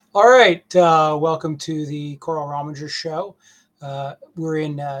All right, welcome to the Coral Rominger Show. We're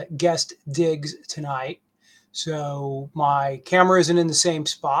in guest digs tonight, so my camera isn't in the same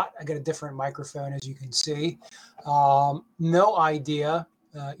spot. I got a different microphone, as you can see. No idea,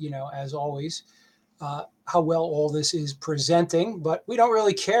 as always, how well all this is presenting, but we don't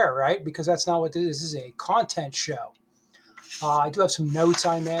really care, right? Because that's not what this is. This is a content show. I do have some notes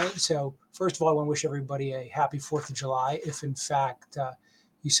I made. So, first of all, I want to wish everybody a happy 4th of July. If in fact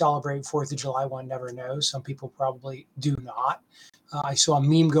you celebrate 4th of July, one never knows. Some people probably do not. I saw a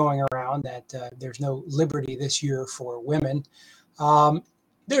meme going around that there's no liberty this year for women. Um,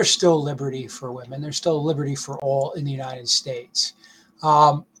 there's still liberty for women. There's still liberty for all in the United States.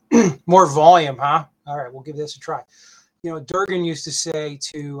 Um, More volume, huh? All right, we'll give this a try. Durgan used to say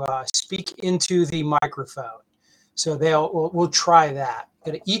to speak into the microphone. So we'll try that.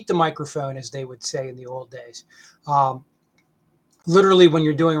 Got to eat the microphone, as they would say in the old days. Um, Literally, when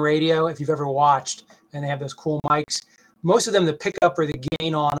you're doing radio, if you've ever watched, and they have those cool mics, most of them, the pickup or the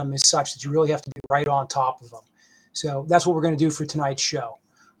gain on them is such that you really have to be right on top of them. So that's what we're going to do for tonight's show.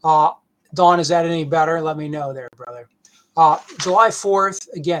 Uh, Don, is that any better? Let me know there, brother. July 4th,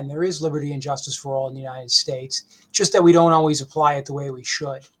 again, there is liberty and justice for all in the United States, just that we don't always apply it the way we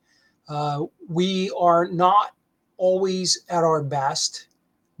should. We are not always at our best,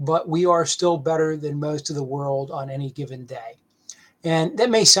 but we are still better than most of the world on any given day. And that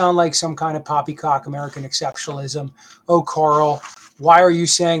may sound like some kind of poppycock American exceptionalism. Oh, Carl, why are you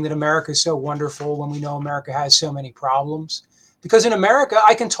saying that America is so wonderful when we know America has so many problems? Because in America,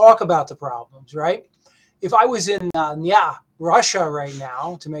 I can talk about the problems, right? If I was in, Russia right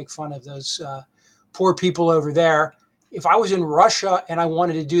now, to make fun of those poor people over there, if I was in Russia and I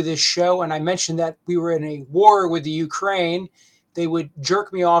wanted to do this show and I mentioned that we were in a war with the Ukraine, they would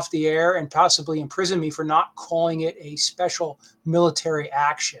jerk me off the air and possibly imprison me for not calling it a special military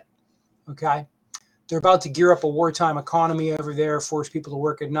action. Okay. They're about to gear up a wartime economy over there, force people to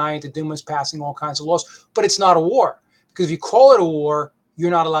work at night. The Duma's passing all kinds of laws, but it's not a war. Because if you call it a war, you're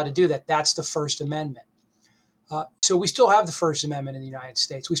not allowed to do that. That's the First Amendment. So we still have the First Amendment in the United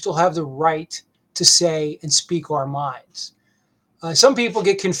States. We still have the right to say and speak our minds. Some people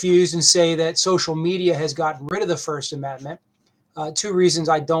get confused and say that social media has gotten rid of the First Amendment. Two reasons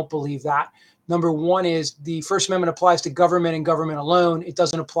I don't believe that. Number one is the First Amendment applies to government and government alone. It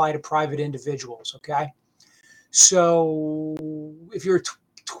doesn't apply to private individuals, okay? So if your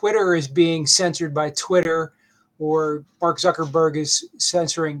Twitter is being censored by Twitter or Mark Zuckerberg is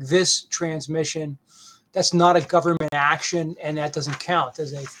censoring this transmission, that's not a government action, and that doesn't count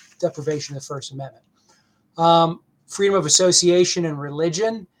as a deprivation of the First Amendment. Freedom of association and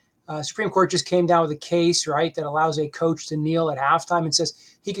religion. Supreme Court just came down with a case, right, that allows a coach to kneel at halftime and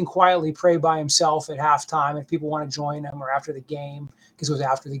says he can quietly pray by himself at halftime if people want to join him or after the game, because it was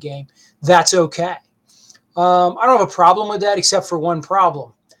after the game. That's okay. I don't have a problem with that except for one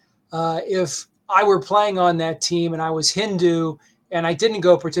problem. If I were playing on that team and I was Hindu and I didn't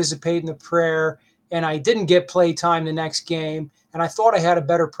go participate in the prayer and I didn't get play time the next game and I thought I had a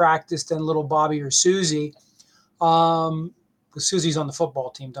better practice than little Bobby or Susie, because Susie's on the football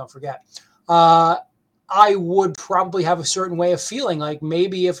team, don't forget, I would probably have a certain way of feeling. Like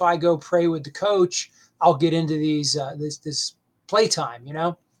maybe if I go pray with the coach, I'll get into this playtime,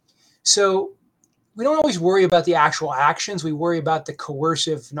 So we don't always worry about the actual actions. We worry about the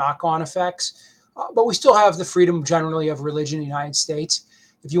coercive knock-on effects. But we still have the freedom generally of religion in the United States.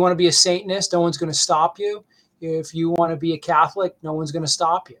 If you want to be a Satanist, no one's going to stop you. If you want to be a Catholic, no one's going to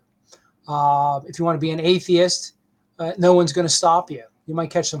stop you. If you want to be an atheist, no one's going to stop you. You might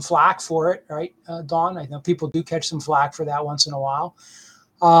catch some flack for it, right, Don? I know people do catch some flack for that once in a while.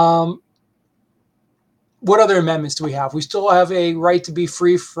 What other amendments do we have? We still have a right to be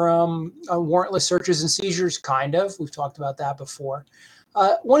free from warrantless searches and seizures, kind of. We've talked about that before.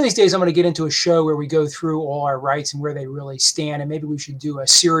 One of these days, I'm going to get into a show where we go through all our rights and where they really stand, and maybe we should do a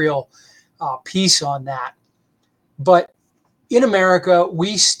serial piece on that. But in America,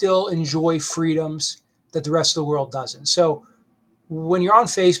 we still enjoy freedoms that the rest of the world doesn't. So when you're on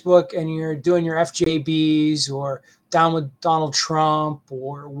Facebook and you're doing your FJBs or down with Donald Trump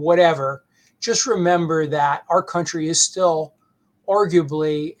or whatever, just remember that our country is still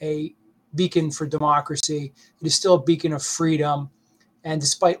arguably a beacon for democracy. It is still a beacon of freedom. And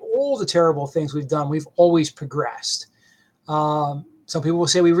despite all the terrible things we've done, we've always progressed. Some people will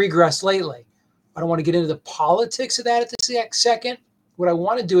say we regressed lately. I don't want to get into the politics of that at this second. What I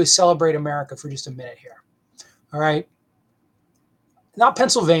want to do is celebrate America for just a minute here. All right. Not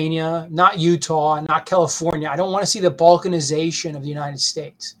Pennsylvania, not Utah, not California. I don't want to see the balkanization of the United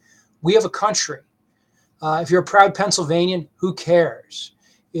States. We have a country. If you're a proud Pennsylvanian, who cares?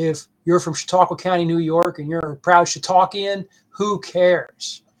 If you're from Chautauqua County, New York, and you're a proud Chautauquan, who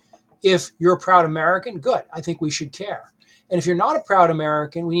cares? If you're a proud American, good. I think we should care. And if you're not a proud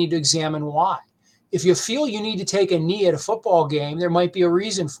American, we need to examine why. If you feel you need to take a knee at a football game, there might be a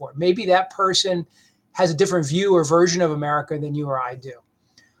reason for it. Maybe that person has a different view or version of America than you or I do.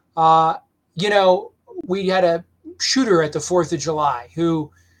 You know, we had a shooter at the 4th of July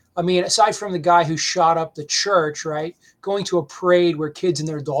who, I mean, aside from the guy who shot up the church, right, going to a parade where kids and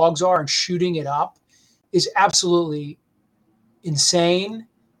their dogs are and shooting it up is absolutely insane.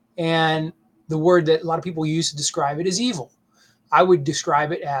 And the word that a lot of people use to describe it is evil. I would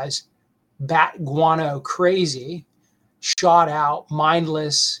describe it as bat guano crazy, shot out,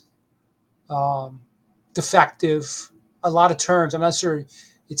 mindless, defective, a lot of terms. I'm not sure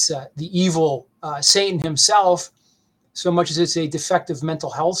it's the evil Satan himself so much as it's a defective mental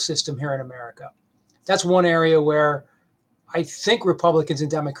health system here in America. That's one area where I think Republicans and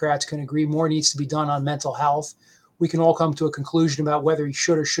Democrats can agree more needs to be done on mental health. We can all come to a conclusion about whether he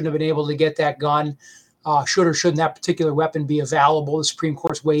should or shouldn't have been able to get that gun. Should or shouldn't that particular weapon be available? The Supreme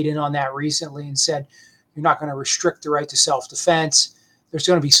Court's weighed in on that recently and said you're not going to restrict the right to self-defense. There's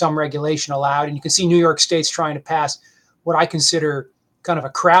going to be some regulation allowed. And you can see New York State's trying to pass what I consider kind of a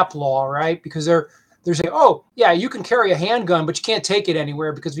crap law, right? Because they're saying, oh, yeah, you can carry a handgun, but you can't take it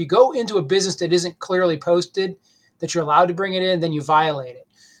anywhere because if you go into a business that isn't clearly posted that you're allowed to bring it in, then you violate it.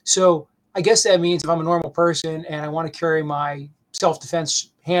 So I guess that means if I'm a normal person and I want to carry my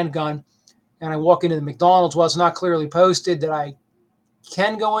self-defense handgun and I walk into the McDonald's, well, it's not clearly posted that I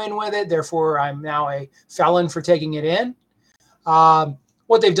can go in with it. Therefore, I'm now a felon for taking it in.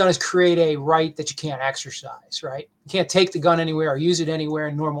 What they've done is create a right that you can't exercise, right? You can't take the gun anywhere or use it anywhere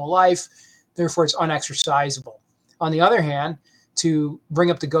in normal life. Therefore, it's unexercisable. On the other hand, to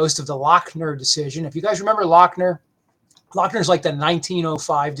bring up the ghost of the Lochner decision, if you guys remember Lochner is like the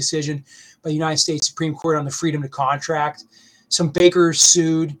 1905 decision by the United States Supreme Court on the freedom to contract. Some bakers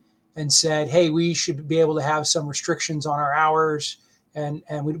sued and said, hey, we should be able to have some restrictions on our hours. And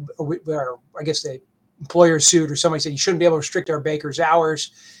I guess the employer sued or somebody said you shouldn't be able to restrict our bakers'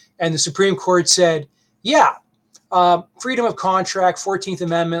 hours. And the Supreme Court said, yeah, freedom of contract, 14th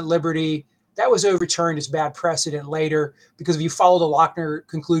Amendment, liberty, that was overturned as bad precedent later because if you follow the Lochner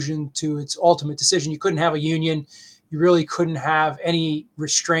conclusion to its ultimate decision, you couldn't have a union. You really couldn't have any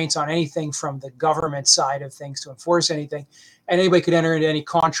restraints on anything from the government side of things to enforce anything. And anybody could enter into any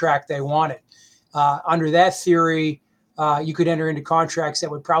contract they wanted. Under that theory, you could enter into contracts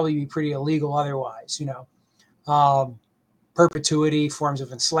that would probably be pretty illegal otherwise, you know, perpetuity, forms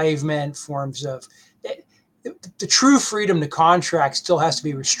of enslavement, forms of the true freedom to contract still has to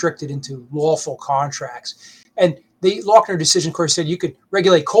be restricted into lawful contracts. And the Lochner decision, of course, said you could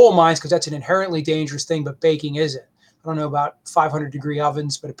regulate coal mines because that's an inherently dangerous thing, but baking isn't. I don't know about 500-degree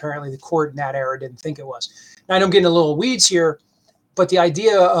ovens, but apparently the court in that era didn't think it was. Now, I know I'm getting a little weeds here, but the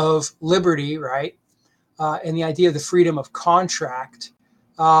idea of liberty, right, and the idea of the freedom of contract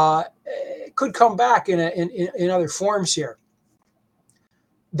could come back in other forms here.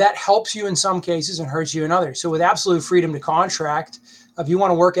 That helps you in some cases and hurts you in others. So with absolute freedom to contract, if you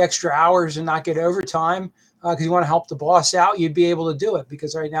want to work extra hours and not get overtime because you want to help the boss out, you'd be able to do it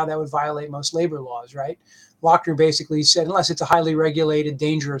because right now that would violate most labor laws, right? Lochner basically said, unless it's a highly regulated,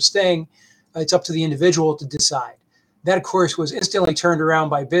 dangerous thing, it's up to the individual to decide. That, of course, was instantly turned around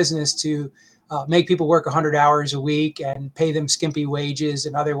by business to make people work 100 hours a week and pay them skimpy wages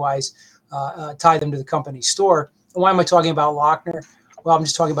and otherwise tie them to the company store. And why am I talking about Lochner? Well, I'm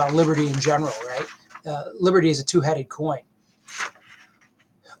just talking about liberty in general, right? Liberty is a two-headed coin.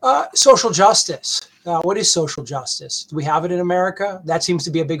 Social justice. What is social justice? Do we have it in America? That seems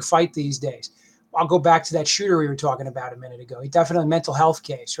to be a big fight these days. I'll go back to that shooter we were talking about a minute ago. He definitely a mental health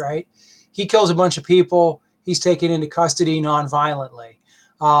case, right? He kills a bunch of people. He's taken into custody nonviolently.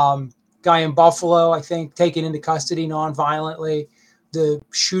 Guy in Buffalo, I think, taken into custody nonviolently. The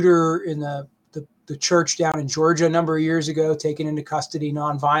shooter in the church down in Georgia a number of years ago, taken into custody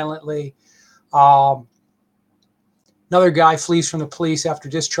nonviolently. Another guy flees from the police after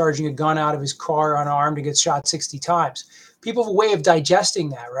discharging a gun out of his car unarmed and gets shot 60 times. People have a way of digesting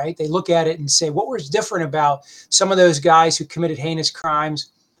that, right? They look at it and say, what was different about some of those guys who committed heinous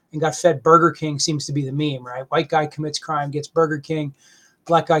crimes and got fed Burger King seems to be the meme, right? White guy commits crime, gets Burger King.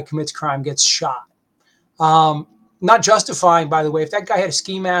 Black guy commits crime, gets shot. Not justifying, by the way, if that guy had a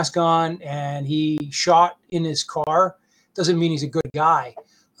ski mask on and he shot in his car, doesn't mean he's a good guy.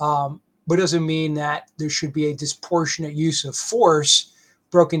 But doesn't mean that there should be a disproportionate use of force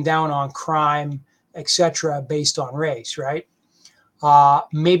broken down on crime, etc., based on race, right?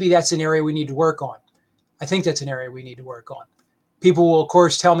 Maybe that's an area we need to work on. I think that's an area we need to work on. people will, of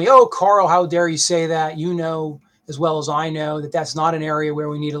course, tell me, oh, Carl, how dare you say that? You know as well as I know that that's not an area where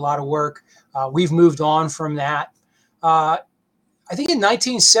we need a lot of work. We've moved on from that. I think in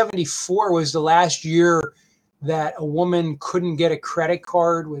 1974 was the last year that a woman couldn't get a credit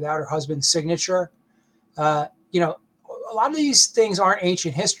card without her husband's signature. You know, a lot of these things aren't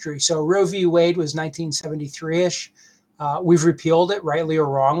ancient history. So Roe v. Wade was 1973-ish. We've repealed it, rightly or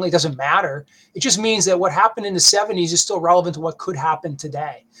wrongly. It doesn't matter. It just means that what happened in the 70s is still relevant to what could happen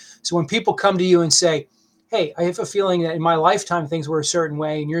today. So when people come to you and say, hey, I have a feeling that in my lifetime things were a certain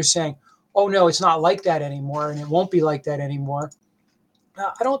way, and you're saying, oh, no, it's not like that anymore, and it won't be like that anymore,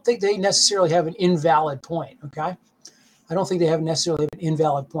 I don't think they necessarily have an invalid point, okay? I don't think they have necessarily an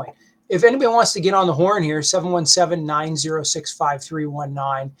invalid point. If anybody wants to get on the horn here,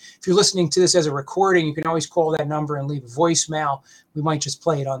 717-906-5319. If you're listening to this as a recording, you can always call that number and leave a voicemail. We might just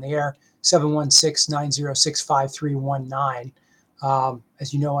play it on the air, 716-906-5319.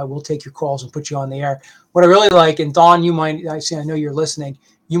 As you know, I will take your calls and put you on the air. What I really like, and Don, you might, I know you're listening,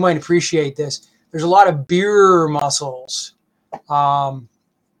 you might appreciate this. There's a lot of beer muscles. A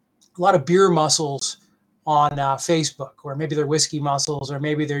lot of beer muscles on Facebook, or maybe they're whiskey muscles, or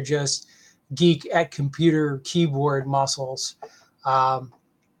maybe they're just geek at computer keyboard muscles.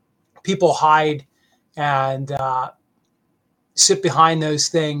 People hide and sit behind those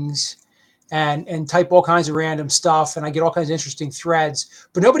things and type all kinds of random stuff, and I get all kinds of interesting threads,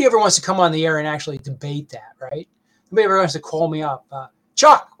 but nobody ever wants to come on the air and actually debate that, right? Nobody ever wants to call me up.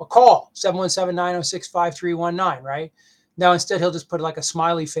 Chuck, a call, 717-906-5319, right? Now, instead, he'll just put like a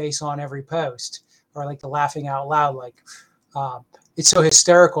smiley face on every post, or like the laughing out loud. Like, it's so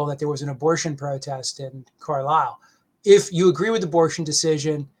hysterical that there was an abortion protest in Carlisle. If you agree with the abortion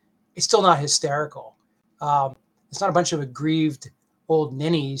decision, it's still not hysterical. It's not a bunch of aggrieved old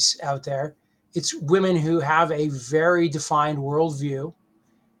ninnies out there. It's women who have a very defined worldview,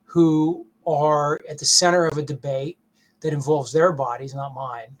 who are at the center of a debate that involves their bodies, not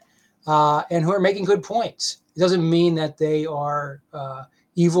mine, and who are making good points. It doesn't mean that they are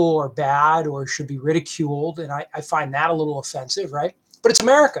evil or bad or should be ridiculed. And I find that a little offensive, right? But it's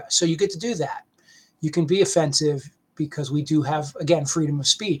America, so you get to do that. You can be offensive because we do have, again, freedom of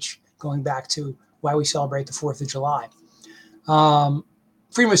speech, going back to why we celebrate the 4th of July.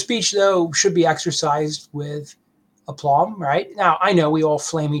 Freedom of speech, though, should be exercised with aplomb, right? Now, I know we all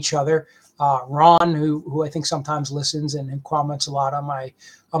flame each other. Ron, who I think sometimes listens and comments a lot on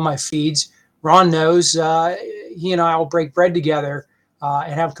my feeds, Ron knows he and I will break bread together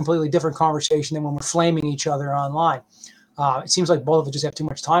and have a completely different conversation than when we're flaming each other online. It seems like both of us just have too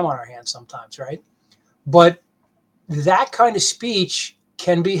much time on our hands sometimes, right? But that kind of speech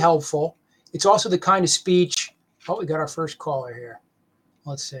can be helpful. It's also the kind of speech. Oh, we got our first caller here.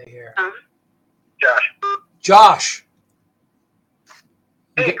 Let's see here. Josh. Josh.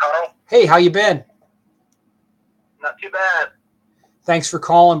 Hey, Carl. Hey, how you been? Not too bad. Thanks for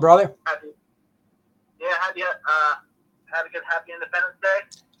calling, brother. Had a good Happy Independence Day.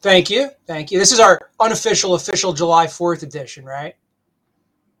 Thank you. This is our official July 4th edition, right?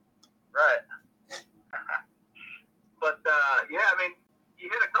 Right. But yeah, I mean, you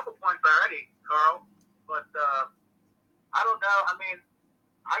hit a couple points already, Carl. But I don't know. I mean,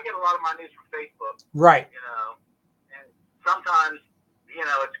 I get a lot of my news from Facebook. Right. You know, and sometimes, you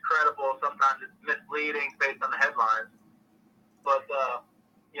know, it's credible. Sometimes it's misleading based on the headlines. But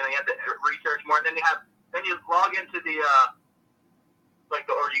you know, you have to research more, and then you log into the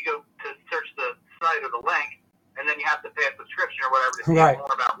or you go to search the site or the link, and then you have to pay a subscription or whatever to see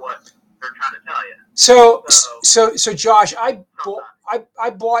more about what they're trying to tell you. So Josh, I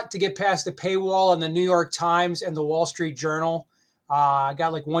bought to get past the paywall on the New York Times and the Wall Street Journal. I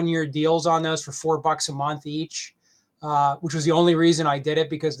got like 1-year deals on those for $4 a month each, which was the only reason I did it,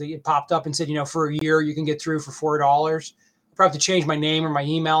 because it popped up and said, you know, for a year you can get through for $4. I probably have to change my name or my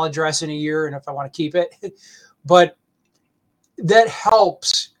email address in a year, and if I want to keep it, but that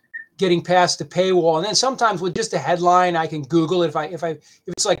helps getting past the paywall. And then sometimes with just a headline, I can Google it if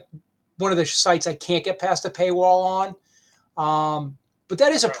it's like one of the sites I can't get past the paywall on. But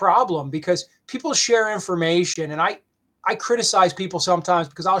that is a problem, because people share information, and I criticize people sometimes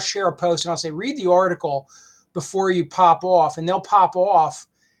because I'll share a post and I'll say, read the article before you pop off, and they'll pop off,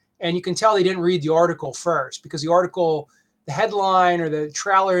 and you can tell they didn't read the article first, because the article, the headline or the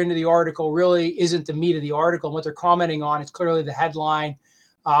trailer into the article really isn't the meat of the article. And what they're commenting on is clearly the headline,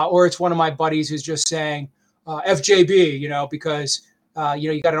 or it's one of my buddies who's just saying FJB, you know, because you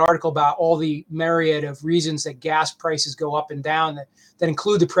know, you got an article about all the myriad of reasons that gas prices go up and down that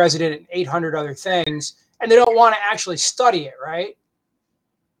include the president and 800 other things, and they don't want to actually study it, right?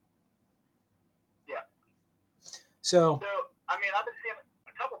 Yeah. So I mean, I've been seeing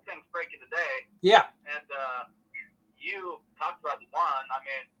a couple things breaking today. Yeah. And you talked about the one.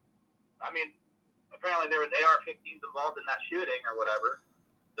 I mean, apparently there was AR-15s involved in that shooting or whatever.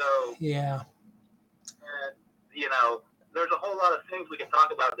 So yeah, and you know, there's a whole lot of things we can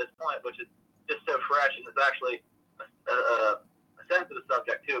talk about at this point, which is just so fresh, and it's actually a sensitive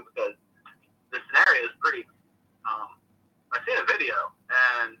subject too, because the scenario is pretty. I've seen a video,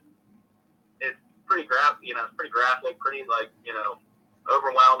 and it's pretty it's pretty graphic, pretty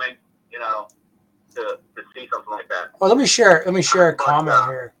overwhelming, to see something like that. Well, let me share a comment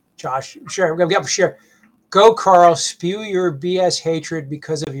here, Josh. Sure, we're gonna share. Go, Carl. Spew your BS hatred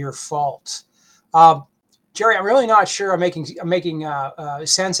because of your faults. Jerry, I'm really not sure I'm making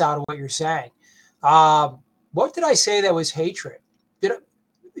sense out of what you're saying. What did I say that was hatred?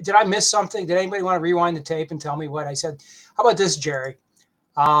 Did I miss something? Did anybody want to rewind the tape and tell me what I said? How about this, Jerry?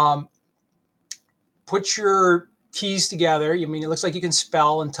 Put your keys together. I mean, it looks like you can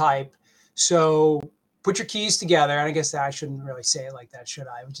spell and type. So put your keys together. And I guess that I shouldn't really say it like that, should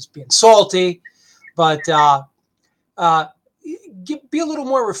I? I'm just being salty. But be a little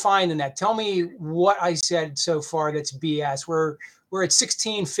more refined than that. Tell me what I said so far that's BS. We're at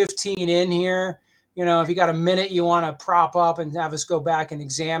 16:15 in here. If you got a minute you want to prop up and have us go back and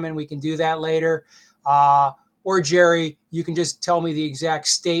examine, we can do that later. Or Jerry, you can just tell me the exact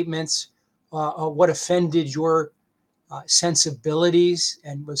statements, what offended your sensibilities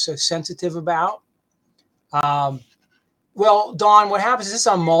and was so sensitive about. Well, Don, what happens is this is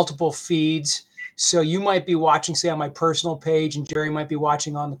on multiple feeds. So you might be watching, say, on my personal page, and Jerry might be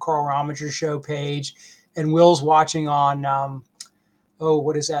watching on the Carl Rominger Show page, and Will's watching on,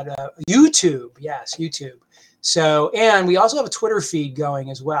 what is that? YouTube. Yes, YouTube. So, and we also have a Twitter feed going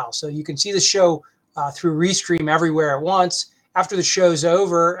as well. So you can see the show through Restream everywhere at once. After the show's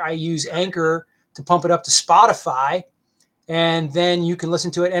over, I use Anchor to pump it up to Spotify, and then you can listen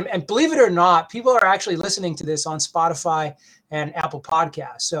to it. And believe it or not, people are actually listening to this on Spotify and Apple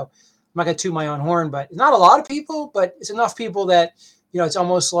Podcasts. So I'm not going to toot my own horn, but not a lot of people, but it's enough people that, it's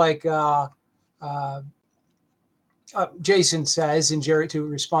almost like Jason says in Jerry, to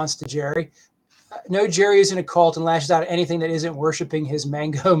response to Jerry, no, Jerry isn't a cult and lashes out at anything that isn't worshiping his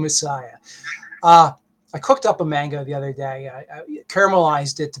mango messiah. I cooked up a mango the other day. I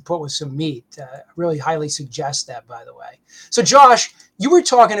caramelized it to put with some meat. I really highly suggest that, by the way. So, Josh, you were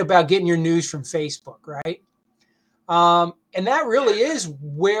talking about getting your news from Facebook, right? And that really is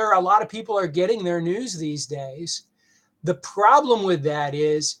where a lot of people are getting their news these days. The problem with that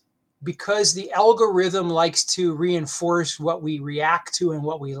is because the algorithm likes to reinforce what we react to and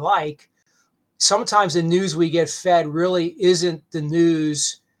what we like, sometimes the news we get fed really isn't the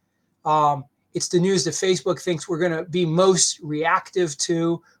news. It's the news that Facebook thinks we're going to be most reactive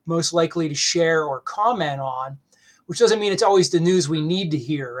to, most likely to share or comment on, which doesn't mean it's always the news we need to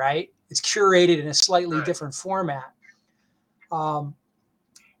hear, right? It's curated in a slightly different format. So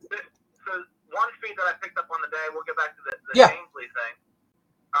one feed that I picked up on the day, we'll get back to the Ainsley thing.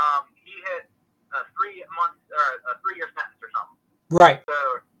 He hit a 3-year sentence or something. Right.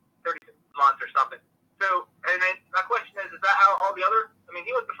 So 36 months or something. So, and then my question is that how all the other? I mean,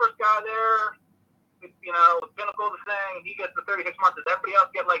 he was the first guy there. Pinnacle of the thing. He gets the 36 months. Does everybody else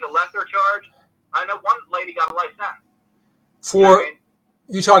get like a lesser charge? I know one lady got a life sentence.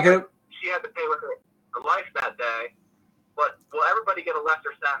 You talking? She had to pay with her life that day. But will everybody get a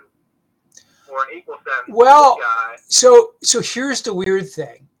lesser sentence or an equal sentence? Well, so here's the weird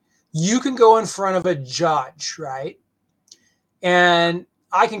thing. You can go in front of a judge, right? And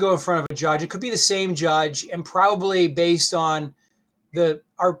I can go in front of a judge. It could be the same judge, and probably based on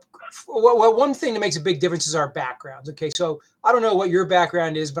one thing that makes a big difference is our backgrounds. Okay, so I don't know what your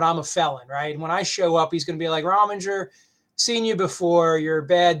background is, but I'm a felon, right? And when I show up, he's going to be like, Rominger, seen you before. You're a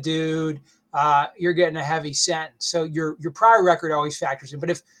bad dude. You're getting a heavy sentence. So your prior record always factors in. But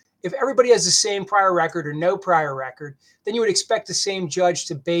if everybody has the same prior record or no prior record, then you would expect the same judge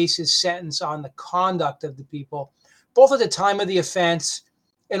to base his sentence on the conduct of the people, both at the time of the offense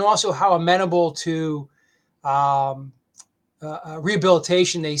and also how amenable to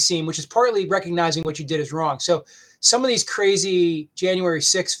rehabilitation they seem, which is partly recognizing what you did is wrong. So some of these crazy January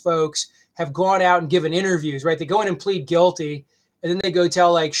 6th folks have gone out and given interviews, right? They go in and plead guilty, and then they go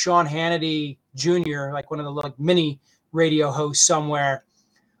tell like Sean Hannity Jr., like one of the mini radio hosts somewhere,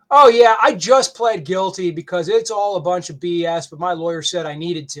 oh yeah, I just pled guilty because it's all a bunch of BS, but my lawyer said I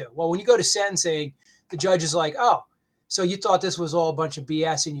needed to. Well, when you go to sentencing, the judge is like, oh, so you thought this was all a bunch of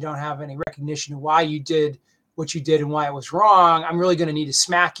BS and you don't have any recognition of why you did what you did and why it was wrong. I'm really going to need to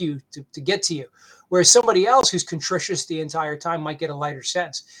smack you to get to you. Whereas somebody else who's contritious the entire time might get a lighter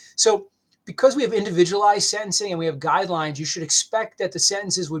sentence. So because we have individualized sentencing and we have guidelines, you should expect that the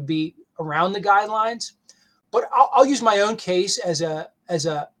sentences would be around the guidelines. But I'll use my own case as a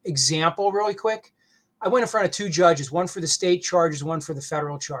example really quick. I went in front of two judges, one for the state charges, one for the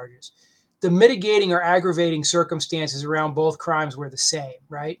federal charges. The mitigating or aggravating circumstances around both crimes were the same,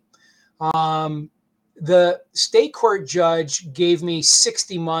 right? The state court judge gave me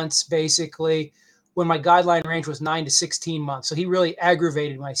 60 months basically when my guideline range was 9 to 16 months. So he really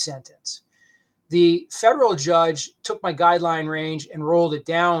aggravated my sentence. The federal judge took my guideline range and rolled it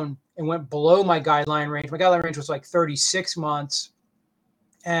down and went below my guideline range. My guideline range was like 36 months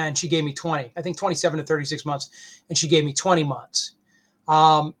and she gave me 20, I think 27 to 36 months, and she gave me 20 months.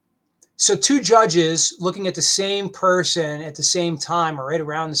 So two judges looking at the same person at the same time or right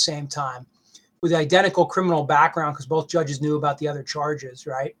around the same time with identical criminal background, because both judges knew about the other charges,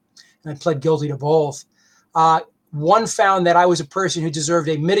 right? And I pled guilty to both. One found that I was a person who deserved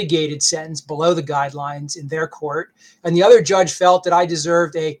a mitigated sentence below the guidelines in their court, and the other judge felt that I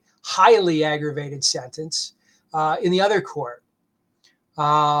deserved a highly aggravated sentence in the other court.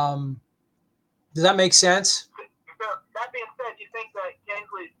 Does that make sense? So that being said, do you think that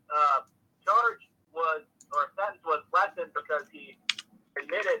Kingsley's charge was, or sentence was lessened because he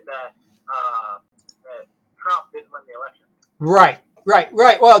admitted that Trump didn't win the election?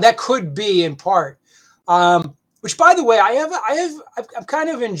 Right. Well, that could be in part. Which, by the way, I'm kind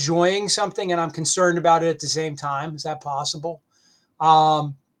of enjoying something, and I'm concerned about it at the same time. Is that possible?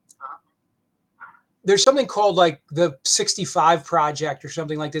 There's something called like the 65 Project or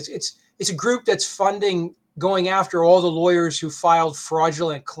something like this. It's a group that's funding going after all the lawyers who filed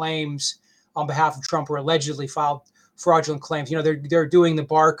fraudulent claims on behalf of Trump or allegedly filed fraudulent claims. You know, they're doing the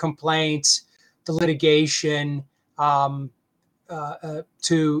bar complaints, the litigation,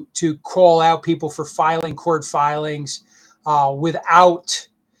 to call out people for filing court filings without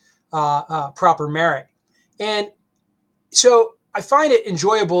proper merit. And so I find it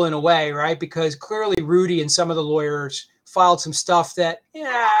enjoyable in a way, right? Because clearly Rudy and some of the lawyers filed some stuff that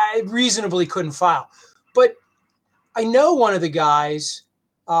I reasonably couldn't file. But I know one of the guys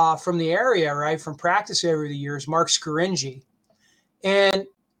from the area, right, from practice over the years, Mark Scaringi, and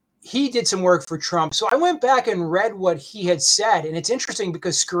he did some work for Trump. So I went back and read what he had said. And it's interesting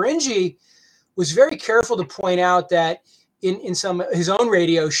because Scaringi was very careful to point out that in some his own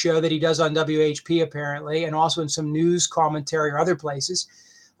radio show that he does on WHP apparently, and also in some news commentary or other places,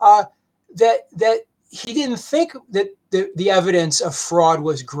 that he didn't think that the evidence of fraud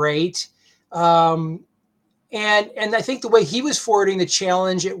was great. And I think the way he was forwarding the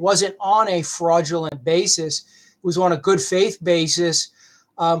challenge, it wasn't on a fraudulent basis. It was on a good faith basis,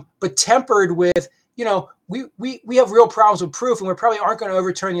 but tempered with, you know, we have real problems with proof, and we probably aren't going to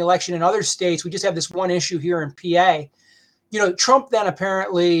overturn the election in other states. We just have this one issue here in PA. You know, Trump then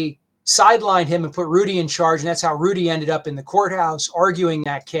apparently sidelined him and put Rudy in charge, and that's how Rudy ended up in the courthouse arguing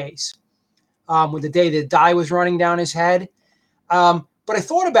that case with the day the dye was running down his head. But I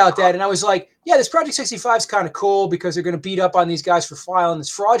thought about that, and I was like, yeah, this Project 65 is kind of cool because they're going to beat up on these guys for filing this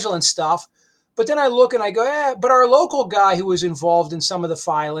fraudulent stuff. But then I look and I go, but our local guy who was involved in some of the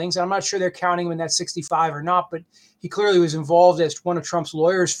filings, I'm not sure they're counting him in that 65 or not, but he clearly was involved as one of Trump's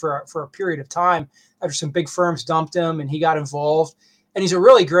lawyers for a period of time after some big firms dumped him, and he got involved. And he's a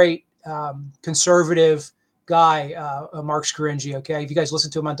really great conservative guy, Mark Scaringi. Okay, if you guys listen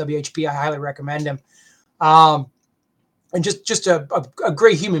to him on WHP, I highly recommend him. And just a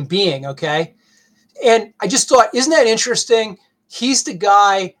great human being. Okay, and I just thought, isn't that interesting? He's the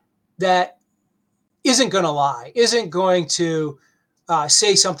guy that isn't going to lie, isn't going to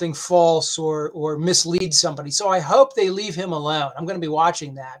say something false or mislead somebody. So I hope they leave him alone. I'm going to be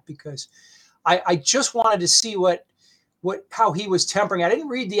watching that because I just wanted to see how he was tempering. I didn't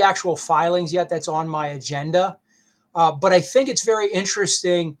read the actual filings yet. That's on my agenda. But I think it's very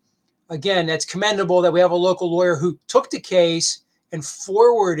interesting. Again, that's commendable that we have a local lawyer who took the case and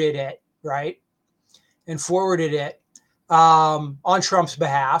forwarded it, right? And forwarded it on Trump's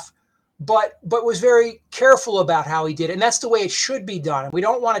behalf, but was very careful about how he did it. And that's the way it should be done. And we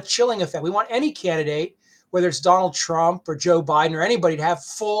don't want a chilling effect. We want any candidate, whether it's Donald Trump or Joe Biden or anybody, to have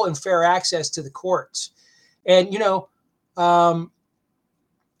full and fair access to the courts. And, you know,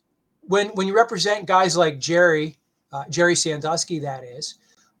 when you represent guys like Jerry Sandusky, that is,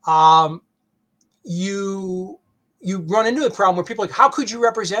 you run into the problem where people are like, how could you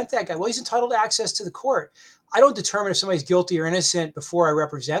represent that guy? Well, he's entitled to access to the court. I don't determine if somebody's guilty or innocent before I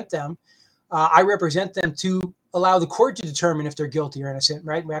represent them. I represent them to allow the court to determine if they're guilty or innocent,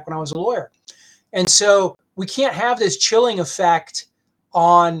 right? Back when I was a lawyer. And so we can't have this chilling effect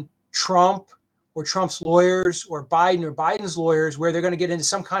on Trump or Trump's lawyers or Biden's lawyers, where they're going to get into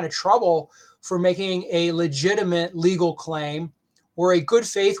some kind of trouble for making a legitimate legal claim or a good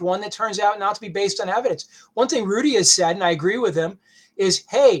faith one that turns out not to be based on evidence. One thing Rudy has said, and I agree with him, is,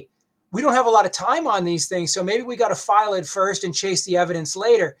 hey, we don't have a lot of time on these things, so maybe we got to file it first and chase the evidence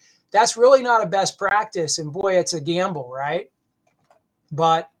later. That's really not a best practice, and boy, it's a gamble, right?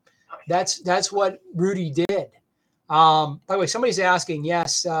 But that's what Rudy did. By the way, somebody's asking,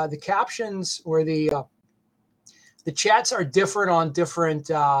 yes, the captions or the chats are different on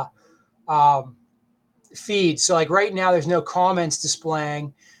different feeds. So like right now, there's no comments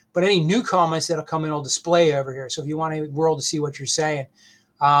displaying, but any new comments that'll come in will display over here. So if you want the world to see what you're saying,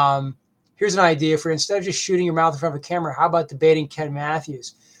 here's an idea for instead of just shooting your mouth in front of a camera, how about debating Ken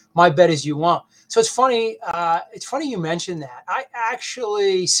Matthews? My bet is you won't. So it's funny. It's funny you mentioned that. I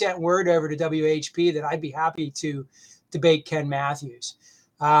actually sent word over to WHP that I'd be happy to debate Ken Matthews.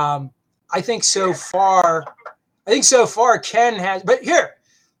 I think so far Ken has. But here,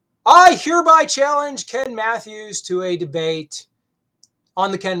 I hereby challenge Ken Matthews to a debate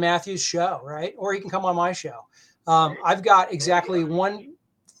on the Ken Matthews show, right? Or he can come on my show. I've got exactly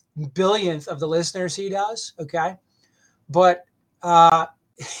 1/1000th of the listeners he does. Okay, but.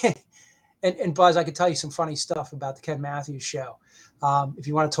 And Buzz, I could tell you some funny stuff about the Ken Matthews show. If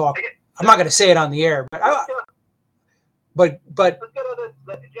you want to talk, I'm not going to say it on the air, but let's go to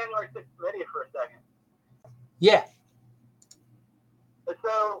the January 6th committee for a second. Yeah.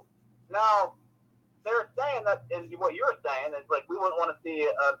 So now they're saying that, and what you're saying is like we wouldn't want to see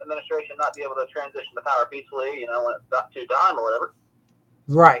an administration not be able to transition to power peacefully, when it's not too done or whatever.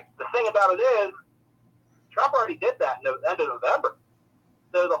 Right. The thing about it is, Trump already did that in the end of November.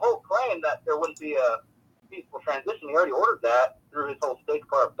 So the whole claim that there wouldn't be a peaceful transition, he already ordered that through his whole State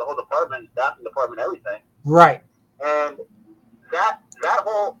Department, the whole department, staffing department, everything. Right. And that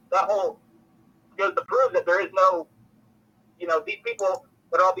whole goes to prove that there is no, these people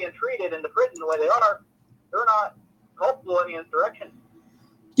that are all being treated in the prison the way they are, they're not culpable in the insurrection.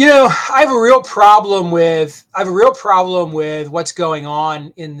 I have a real problem with what's going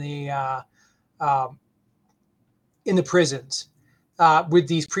on in the prisons. With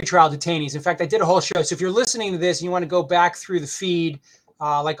these pretrial detainees. In fact, I did a whole show. So if you're listening to this and you want to go back through the feed,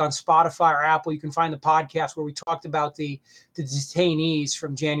 like on Spotify or Apple, you can find the podcast where we talked about the detainees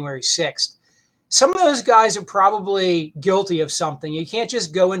from January 6th. Some of those guys are probably guilty of something. You can't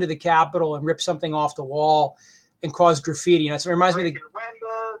just go into the Capitol and rip something off the wall and cause graffiti. So it reminds me of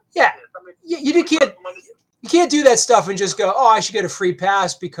you can't do that stuff and just go, oh, I should get a free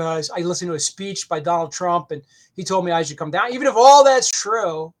pass because I listened to a speech by Donald Trump and he told me I should come down. Even if all that's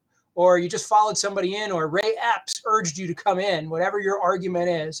true, or you just followed somebody in, or Ray Epps urged you to come in, whatever your argument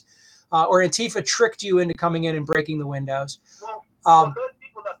is, or Antifa tricked you into coming in and breaking the windows. Well, those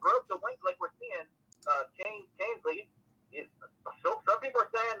people that broke the windows, like we're seeing, Chansley, some people are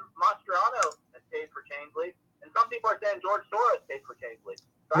saying Mastriano has paid for Chansley, and some people are saying George Soros paid for Chansley.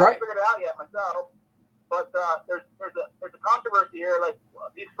 So I haven't figured it out yet myself. But there's a controversy here. Like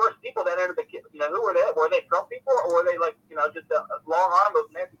these first people that entered who were they? Were they Trump people, or were they just a long arm of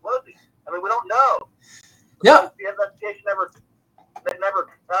Nancy Pelosi? I mean, we don't know. Yeah. The investigation never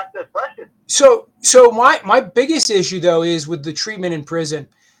asked this question. So my biggest issue though is with the treatment in prison.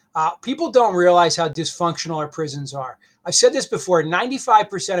 People don't realize how dysfunctional our prisons are. I've said this before.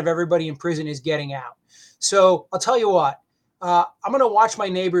 95% of everybody in prison is getting out. So I'll tell you what. I'm going to watch my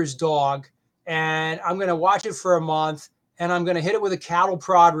neighbor's dog. And I'm going to watch it for a month, and I'm going to hit it with a cattle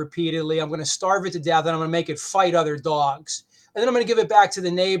prod repeatedly. I'm going to starve it to death, and I'm going to make it fight other dogs. And then I'm going to give it back to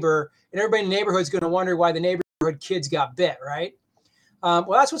the neighbor, and everybody in the neighborhood is going to wonder why the neighborhood kids got bit, right?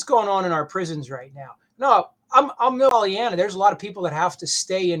 Well, that's what's going on in our prisons right now. No, I'm Pollyanna. There's a lot of people that have to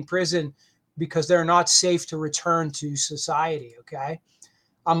stay in prison because they're not safe to return to society, okay?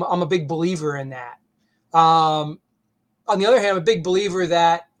 I'm a big believer in that. On the other hand, I'm a big believer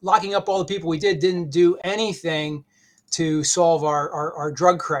that locking up all the people we didn't do anything to solve our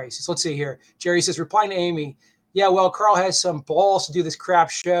drug crisis. Let's see here. Jerry says, replying to Amy, yeah, well, Carl has some balls to do this crap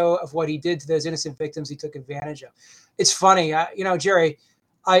show of what he did to those innocent victims he took advantage of. It's funny. Jerry,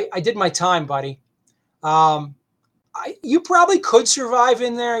 I did my time, buddy. You probably could survive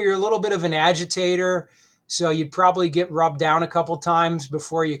in there. You're a little bit of an agitator, so you'd probably get rubbed down a couple times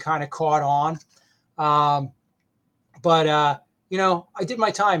before you kind of caught on. But I did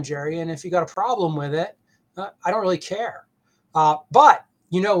my time, Jerry, and if you got a problem with it, I don't really care. But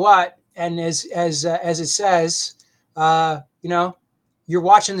you know what? And as it says, you're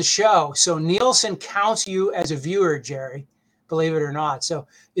watching the show, so Nielsen counts you as a viewer, Jerry. Believe it or not. So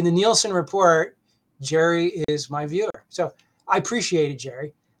in the Nielsen report, Jerry is my viewer. So I appreciate it,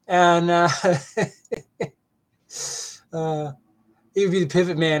 Jerry. And he would be the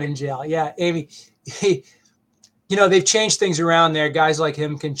pivot man in jail. Yeah, Amy. They've changed things around there. Guys like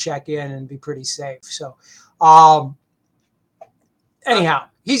him can check in and be pretty safe. So, anyhow,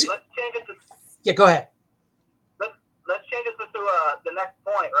 let's change it to. Yeah, go ahead. Let's change it to the next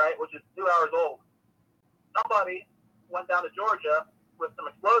point, right? Which is 2 hours old. Somebody went down to Georgia with some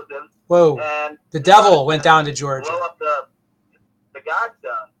explosives. Whoa! And the devil went down to Georgia. Blow up the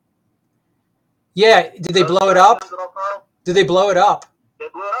Godstone. Yeah, did they blow it up? Did they blow it up? They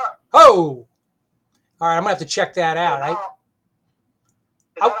blew it up. Oh! All right, I'm gonna have to check that out. That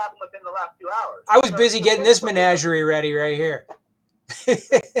happened within the last 2 hours. I was busy getting this menagerie ready right here. So we're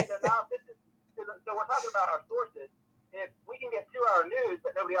talking about our sources. If we can get 2-hour news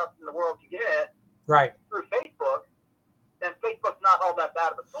that nobody else in the world can get, right, through Facebook, then Facebook's not all that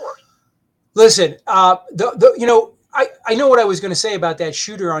bad of a source. Listen, I know what I was going to say about that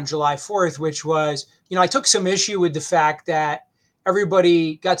shooter on July 4th, which was, I took some issue with the fact that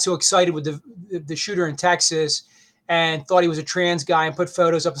everybody got so excited with the shooter in Texas and thought he was a trans guy and put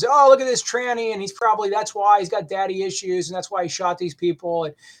photos up and said, oh, look at this tranny. And that's why he's got daddy issues. And that's why he shot these people.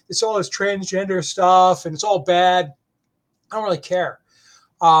 And it's all this transgender stuff and it's all bad. I don't really care.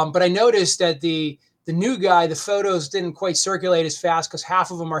 But I noticed that the new guy, the photos didn't quite circulate as fast because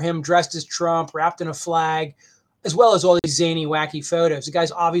half of them are him dressed as Trump, wrapped in a flag, as well as all these zany, wacky photos. The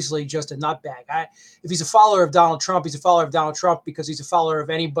guy's obviously just a nutbag. If he's a follower of Donald Trump, he's a follower of Donald Trump because he's a follower of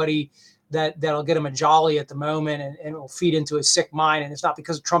anybody that'll get him a jolly at the moment and will feed into his sick mind. And it's not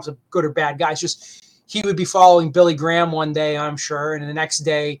because Trump's a good or bad guy. It's just he would be following Billy Graham one day, I'm sure, and the next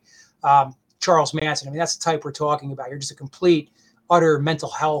day Charles Manson. I mean, that's the type we're talking about. You're just a complete, utter mental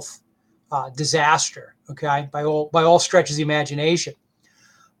health disaster, okay, by all stretches of the imagination.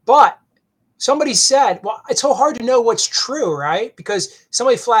 But somebody said, well, it's so hard to know what's true, right? Because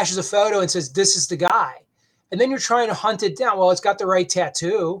somebody flashes a photo and says, this is the guy. And then you're trying to hunt it down. Well, it's got the right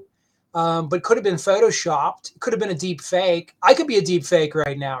tattoo, but it could have been photoshopped. It could have been a deep fake. I could be a deep fake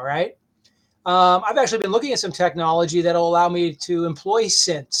right now, right? I've actually been looking at some technology that'll allow me to employ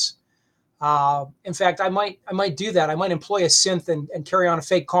synths. In fact, I might do that. I might employ a synth and carry on a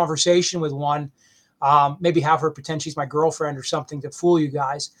fake conversation with one. Maybe have her pretend she's my girlfriend or something to fool you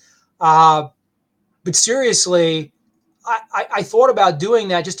guys. But seriously, I thought about doing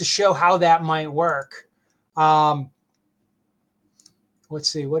that just to show how that might work. Let's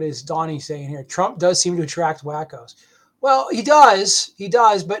see, what is Donnie saying here? Trump does seem to attract wackos. Well, he does,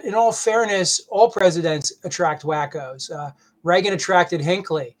 but in all fairness, all presidents attract wackos. Reagan attracted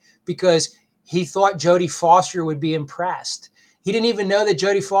Hinckley because he thought Jodie Foster would be impressed. He didn't even know that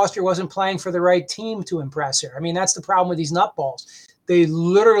Jodie Foster wasn't playing for the right team to impress her. I mean, that's the problem with these nutballs. They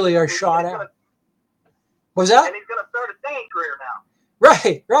literally are shot out. What was that? And he's going to start a singing career now.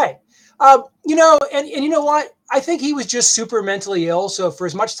 Right. And you know what? I think he was just super mentally ill. So for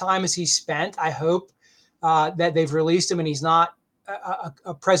as much time as he spent, I hope that they've released him and he's not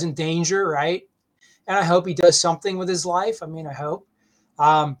a present danger, right? And I hope he does something with his life. I mean, I hope.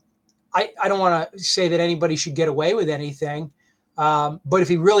 I don't want to say that anybody should get away with anything. But if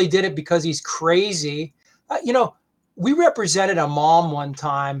he really did it because he's crazy, we represented a mom one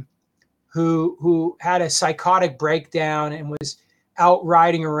time who had a psychotic breakdown and was out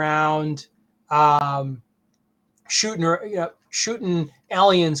riding around, shooting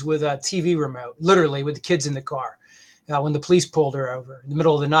aliens with a TV remote, literally with the kids in the car, when the police pulled her over in the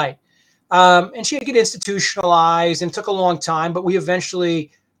middle of the night. And she had to get institutionalized and it took a long time, but we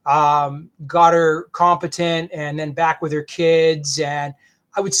eventually got her competent and then back with her kids. And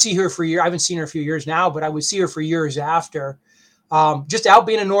I would see her for years. I haven't seen her a few years now, but I would see her for years after, just out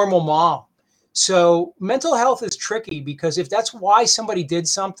being a normal mom. So mental health is tricky because if that's why somebody did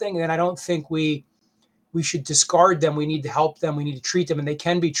something, then I don't think we should discard them. We need to help them. We need to treat them, and they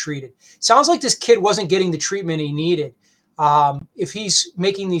can be treated. Sounds like this kid wasn't getting the treatment he needed. If he's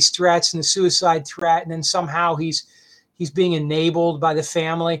making these threats and the suicide threat, and then somehow he's being enabled by the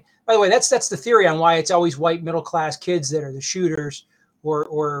family. By the way, that's the theory on why it's always white middle class kids that are the shooters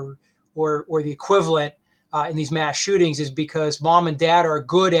or the equivalent in these mass shootings, is because mom and dad are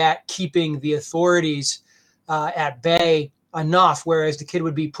good at keeping the authorities at bay enough, whereas the kid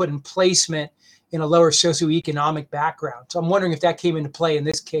would be put in placement in a lower socioeconomic background. So I'm wondering if that came into play in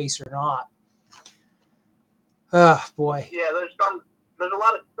this case or not. Oh boy. Yeah, there's a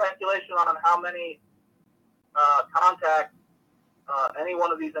lot of speculation on how many contacts any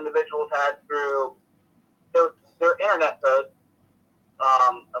one of these individuals had through their internet posts,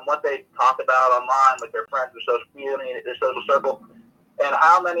 and what they talk about online with their friends, their social community, their social circle, and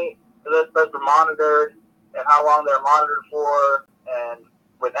how many of those posts were monitored, and how long they're monitored for, and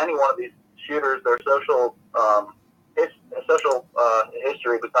with any one of these shooters, their social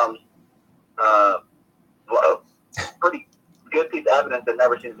history becomes pretty good piece of evidence that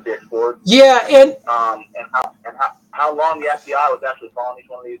never seems to be explored. Yeah, and how long the FBI was actually following each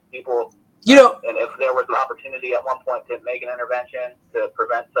one of these people. You know, and if there was an opportunity at one point to make an intervention to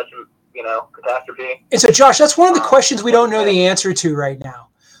prevent such a catastrophe. And so, Josh, that's one of the questions we don't know the answer to right now.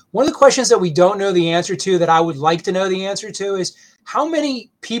 One of the questions that we don't know the answer to that I would like to know the answer to is how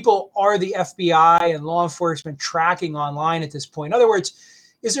many people are the FBI and law enforcement tracking online at this point? In other words,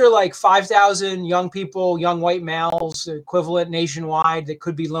 is there like 5,000 young people, young white males equivalent nationwide that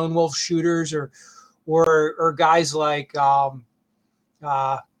could be lone wolf shooters or guys like,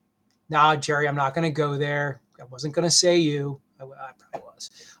 nah, Jerry, I'm not going to go there. I wasn't going to say you. I probably was.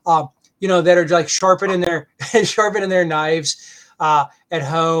 That are like sharpening their knives at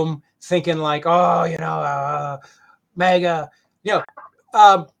home, thinking like, mega,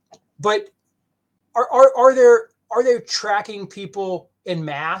 but are they tracking people in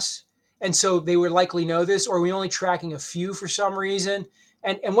mass? And so they would likely know this, or are we only tracking a few for some reason?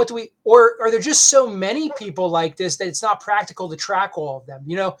 And what do we, or are there just so many people like this that it's not practical to track all of them?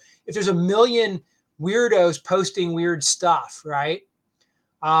 If there's a million weirdos posting weird stuff, right?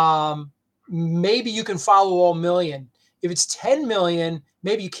 Maybe you can follow all million. If it's 10 million,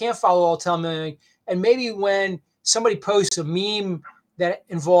 maybe you can't follow all 10 million. And maybe when somebody posts a meme that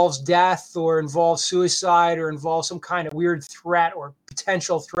involves death or involves suicide or involves some kind of weird threat or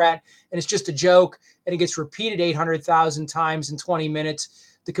potential threat, and it's just a joke and it gets repeated 800,000 times in 20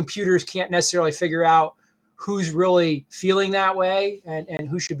 minutes, the computers can't necessarily figure out who's really feeling that way and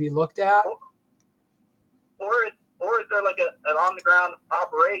who should be looked at. Or is there like an on-the-ground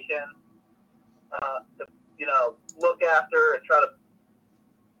operation to look after and try to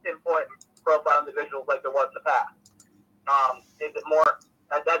pinpoint profile individuals like there was in the past? Is it more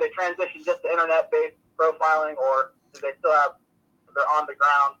that they transition just to internet-based profiling, or do they still have their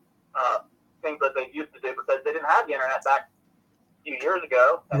on-the-ground things that they used to do because they didn't have the internet back a few years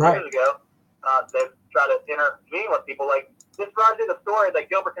ago, 10 years ago? They try to intervene with people. Like this runs in the story that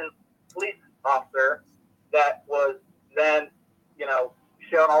Gilberton police officer that was then,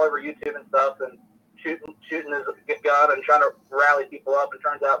 shown all over YouTube and stuff and shooting his gun and trying to rally people up. And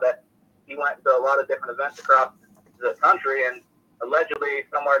turns out that he went to a lot of different events across the country, and allegedly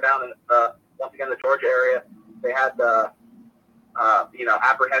somewhere down in once again the Georgia area, they had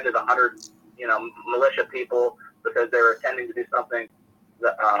apprehended 100 militia people because they were intending to do something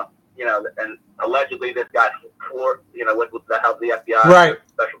that and allegedly this guy with the help of the FBI, right,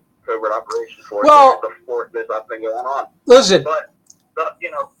 special covert operation force, before this thing going on. Listen, but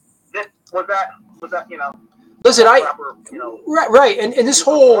this was that listen, proper, right, and this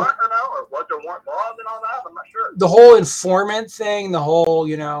whole or was there warrant laws and all that? I'm not sure. The whole informant thing, the whole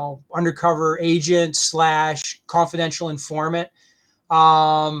undercover agent / confidential informant.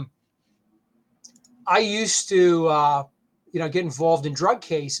 I used to get involved in drug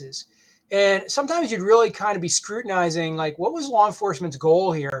cases, and sometimes you'd really kind of be scrutinizing like what was law enforcement's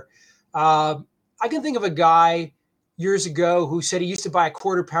goal here. I can think of a guy years ago who said he used to buy a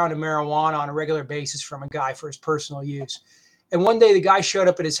quarter pound of marijuana on a regular basis from a guy for his personal use. And one day the guy showed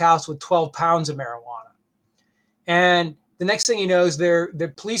up at his house with 12 pounds of marijuana. And the next thing he knows,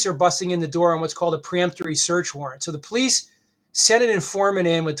 the police are busting in the door on what's called a preemptory search warrant. So the police sent an informant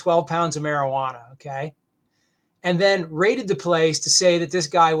in with 12 pounds of marijuana, okay? And then raided the place to say that this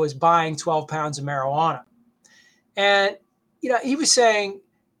guy was buying 12 pounds of marijuana. And, he was saying,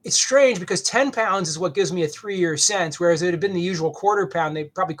 it's strange because 10 pounds is what gives me a 3-year sentence, whereas if it had been the usual quarter pound, they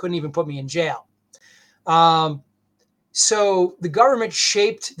probably couldn't even put me in jail. So the government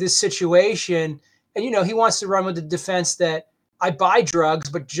shaped this situation, and, he wants to run with the defense that I buy drugs,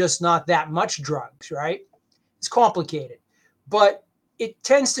 but just not that much drugs, right? It's complicated. But it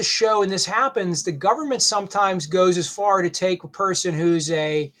tends to show, and this happens, the government sometimes goes as far to take a person who's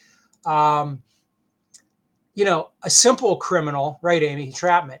a simple criminal, right, Amy?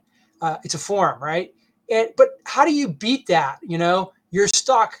 Entrapment. It's a form, right? But how do you beat that? You're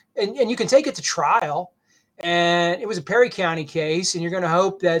stuck, and you can take it to trial. And it was a Perry County case, and you're going to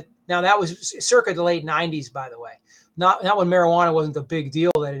hope that now that was circa the late 90s, by the way. Not when marijuana wasn't the big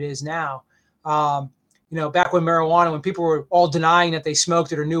deal that it is now. Back when when people were all denying that they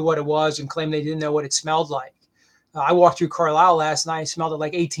smoked it or knew what it was and claimed they didn't know what it smelled like. I walked through Carlisle last night and smelled it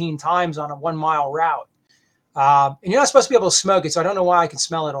like 18 times on a 1-mile route. And you're not supposed to be able to smoke it, so I don't know why I can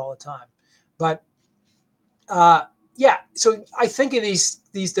smell it all the time. But so I think of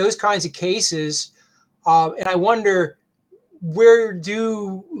those kinds of cases, and I wonder, where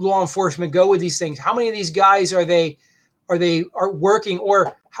do law enforcement go with these things? How many of these guys are they are working,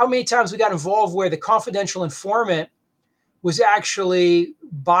 or how many times we got involved where the confidential informant was actually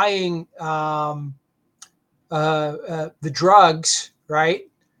buying the drugs, right,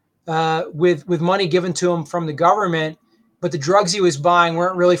 with money given to him from the government, but the drugs he was buying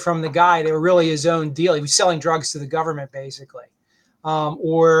weren't really from the guy; they were really his own deal. He was selling drugs to the government, basically,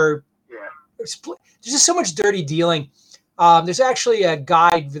 or there's just so much dirty dealing. There's actually a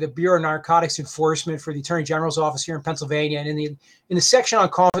guide for the Bureau of Narcotics Enforcement for the Attorney General's office here in Pennsylvania, and in the section on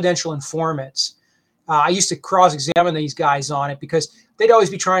confidential informants, I used to cross-examine these guys on it because they'd always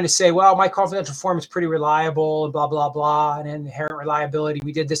be trying to say, well, my confidential informant's pretty reliable and blah, blah, blah, and inherent reliability.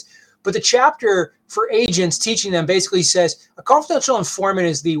 We did this. But the chapter for agents teaching them basically says a confidential informant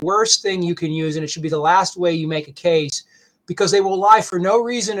is the worst thing you can use, and it should be the last way you make a case because they will lie for no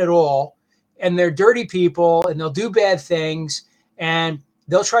reason at all, and they're dirty people, and they'll do bad things, and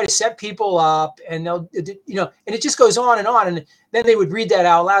they'll try to set people up, and they'll, and it just goes on. And then they would read that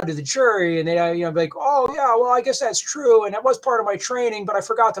out loud to the jury, and they, be like, oh yeah, well, I guess that's true, and that was part of my training, but I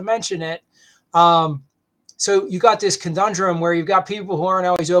forgot to mention it. So you got this conundrum where you've got people who aren't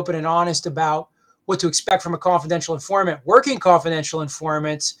always open and honest about what to expect from a confidential informant, working confidential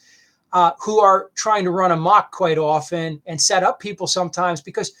informants, who are trying to run amok quite often and set up people sometimes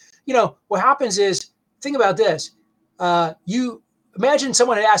because, what happens is, think about this. You imagine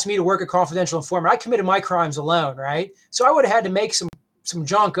someone had asked me to work a confidential informant. I committed my crimes alone, right? So I would have had to make some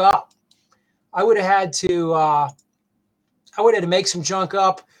junk up. I would have had to make some junk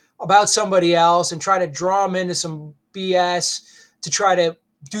up about somebody else and try to draw them into some BS to try to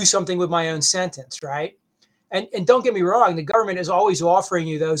do something with my own sentence, right? And don't get me wrong, the government is always offering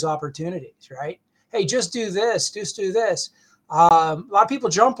you those opportunities, right? Hey, just do this, just do this. A lot of people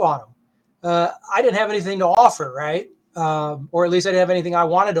jump on them. I didn't have anything to offer, right? Or at least I didn't have anything I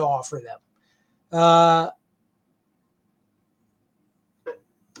wanted to offer them. That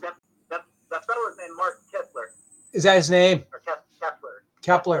fellow's named Mark Kessler. Is that his name? Or Kessler.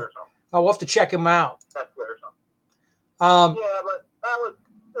 Kepler. I'll have to check him out. Kessler or something. Yeah, but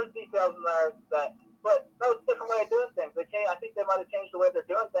there's details in there but that was a different way of doing things. I think they might have changed the way they're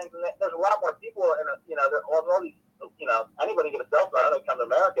doing things, and there's a lot more people all these, anybody can get a cell phone, they come to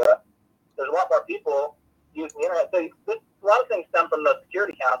America. There's a lot more people using the internet. So a lot of things stem from the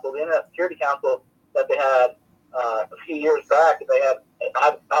Security Council, the Internet Security Council that they had a few years back. They had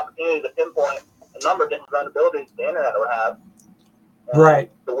an opportunity to pinpoint a number of different vulnerabilities the internet would have.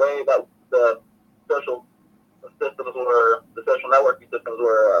 Right. The way that the social networking systems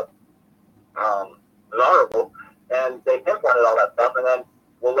were vulnerable, and they pinpointed all that stuff, and then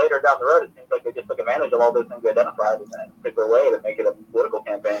later down the road, it seems like they just took advantage of all those things they identified in a particular way to make it a political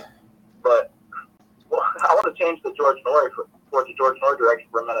campaign. But I want to change the towards the George Noory direction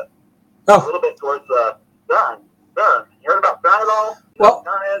for a minute. A little bit towards CERN. CERN. You heard about CERN at all? Well,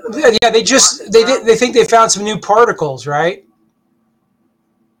 yeah, they think they found some new particles, right?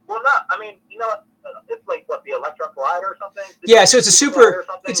 Well, not. I mean, it's like what, the Electron Collider or something. Yeah, so it's a super.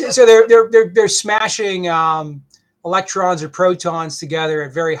 So they're smashing electrons or protons together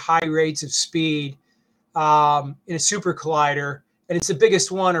at very high rates of speed in a super collider, and it's the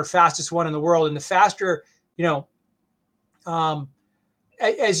biggest one or fastest one in the world. And the faster,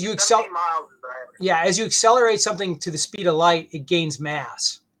 as you accelerate something to the speed of light, it gains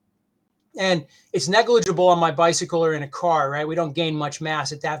mass. And it's negligible on my bicycle or in a car, right? We don't gain much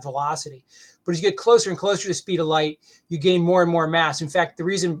mass at that velocity. But as you get closer and closer to the speed of light, you gain more and more mass. In fact, the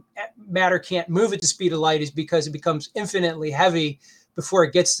reason matter can't move at the speed of light is because it becomes infinitely heavy before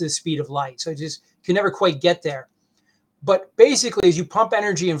it gets to the speed of light. So it just can never quite get there. But basically, as you pump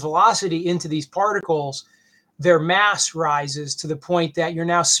energy and velocity into these particles, their mass rises to the point that you're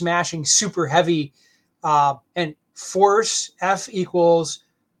now smashing super heavy, and force, F equals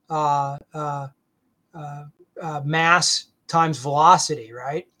mass times velocity,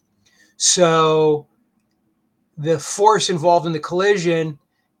 right? So the force involved in the collision,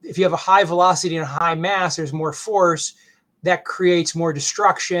 if you have a high velocity and a high mass, there's more force that creates more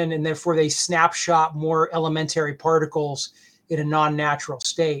destruction, and therefore they snapshot more elementary particles in a non-natural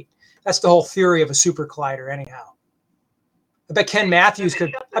state. That's the whole theory of a super collider anyhow. I bet Ken Matthews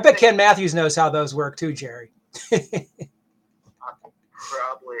knows how those work too, Jerry. Probably.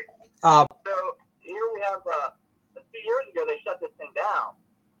 So here we have, a few years ago, they shut this thing down,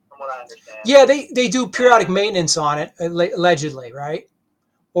 from what I understand. Yeah, they do periodic maintenance on it, allegedly, right?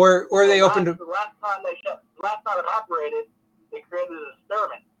 Or they opened. The last time it operated, they created an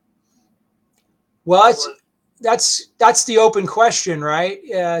experiment. Well, that's the open question, right?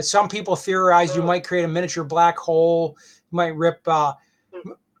 Some people theorize you might create a miniature black hole. You might rip a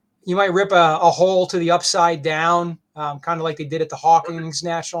hole to the upside down kind of like they did at the Hawkins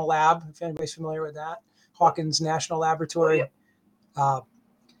National Lab, if anybody's familiar with that. Hawkins National Laboratory.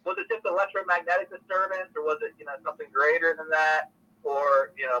 Was it just electromagnetic disturbance, or was it, something greater than that,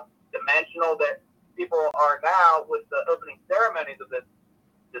 or, dimensional that people are now with the opening ceremonies of this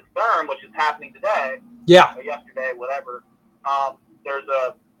CERN, which is happening today, or yesterday, whatever. There's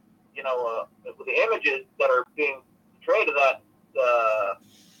with the images that are being portrayed of that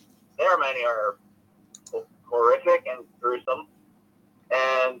ceremony are horrific and gruesome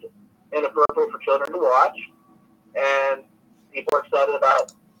and inappropriate for children to watch. And people are excited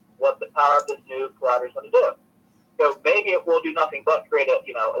about what the power of this new collider is going to do. So maybe it will do nothing but create a,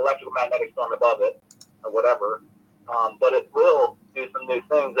 electromagnetic storm above it or whatever. But it will do some new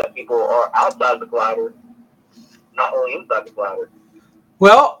things that people are outside the collider, not only inside the collider.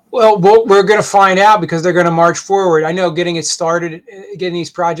 Well, we're going to find out because they're going to march forward. I know getting these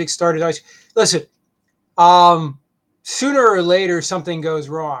projects started. Listen, sooner or later something goes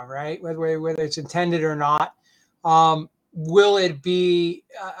wrong, right? Whether it's intended or not. Will it be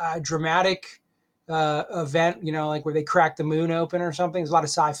a dramatic event, like where they crack the moon open or something? There's a lot of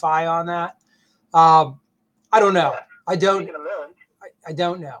sci-fi on that. I don't know. I don't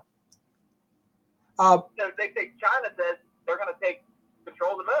know. They say China says they're going to take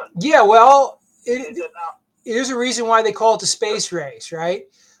control of the moon. Yeah, well, there's a reason why they call it the space race, right?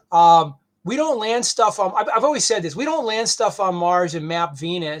 We don't land stuff on. I've always said this. We don't land stuff on Mars and map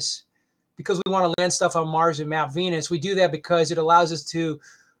Venus because we want to land stuff on Mars and map Venus. We do that because it allows us to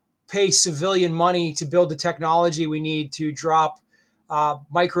pay civilian money to build the technology we need to drop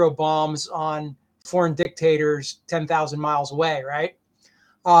micro bombs on foreign dictators 10,000 miles away, right?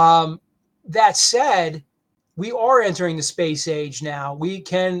 That said, we are entering the space age now. We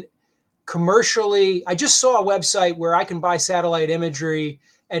can commercially, I just saw a website where I can buy satellite imagery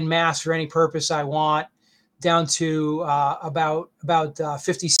en masse for any purpose I want, down to about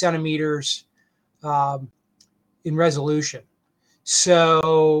 50 centimeters in resolution.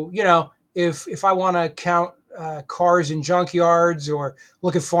 So, if I want to count cars in junkyards or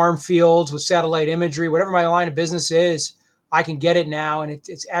look at farm fields with satellite imagery, whatever my line of business is, I can get it now, and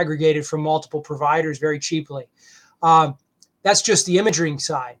it's aggregated from multiple providers very cheaply. That's just the imaging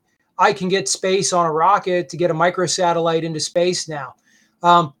side. I can get space on a rocket to get a microsatellite into space now.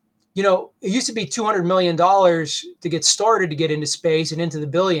 It used to be $200 million to get started to get into space and into the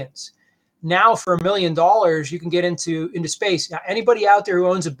billions. Now for $1 million, you can get into space. Now, anybody out there who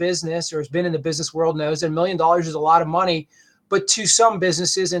owns a business or has been in the business world knows that $1 million is a lot of money. But to some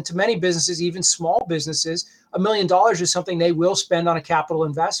businesses and to many businesses, even small businesses, $1 million is something they will spend on a capital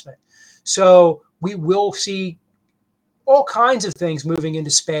investment. So we will see all kinds of things moving into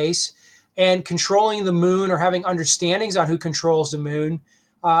space, and controlling the moon or having understandings on who controls the moon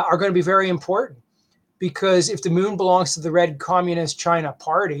are going to be very important. Because if the moon belongs to the Red Communist China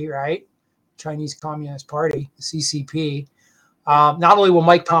Party, right? Chinese Communist Party, the CCP, not only will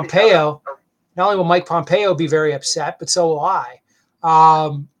Mike Pompeo be very upset, but so will I.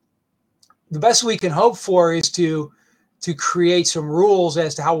 The best we can hope for is to create some rules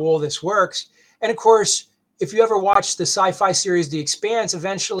as to how all this works. And of course, if you ever watch the sci-fi series The Expanse,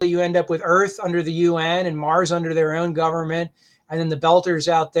 eventually you end up with Earth under the UN and Mars under their own government, and then the Belters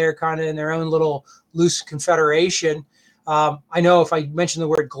out there kind of in their own little loose confederation. I know if I mention the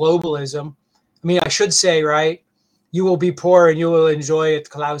word globalism, I should say, right, you will be poor and you will enjoy it,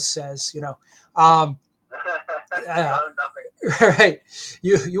 Klaus says, right.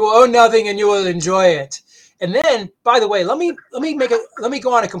 You will own nothing and you will enjoy it. And then, by the way, let me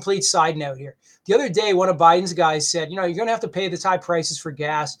go on a complete side note here. The other day, one of Biden's guys said, you're going to have to pay the high prices for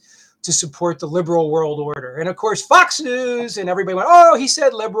gas to support the liberal world order. And of course, Fox News and everybody went, oh, he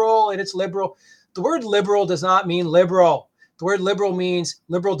said liberal and it's liberal. The word liberal does not mean liberal. The word liberal means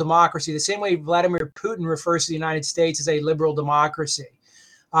liberal democracy. The same way Vladimir Putin refers to the United States as a liberal democracy.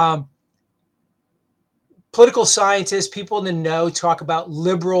 Political scientists, people in the know, talk about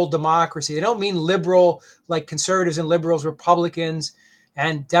liberal democracy. They don't mean liberal like conservatives and liberals, Republicans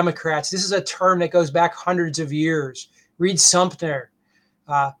and Democrats. This is a term that goes back hundreds of years. Read Sumter.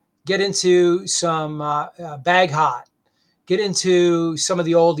 Get into some Bagehot. Get into some of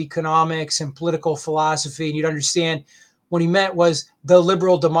the old economics and political philosophy, and you'd understand what he meant was the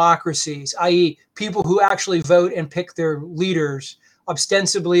liberal democracies, i.e. people who actually vote and pick their leaders,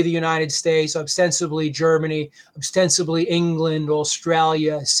 ostensibly the United States, ostensibly Germany, ostensibly England,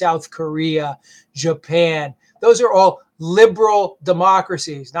 Australia, South Korea, Japan. Those are all liberal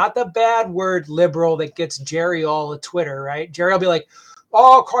democracies, not the bad word liberal that gets Jerry all at Twitter, right? Jerry will be like,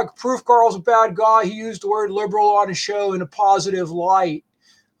 oh, proof Carl's a bad guy. He used the word liberal on his show in a positive light.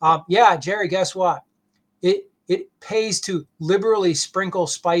 Yeah, Jerry, guess what? it pays to liberally sprinkle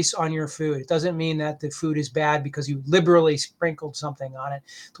spice on your food. It doesn't mean that the food is bad because you liberally sprinkled something on it.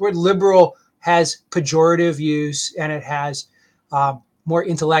 The word liberal has pejorative use, and it has more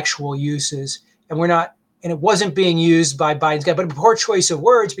intellectual uses. And it wasn't being used by Biden's guy, but a poor choice of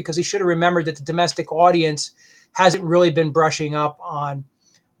words, because he should have remembered that the domestic audience hasn't really been brushing up on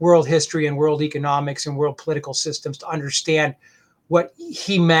world history and world economics and world political systems to understand what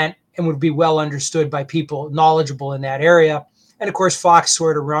he meant and would be well understood by people knowledgeable in that area. And of course, Fox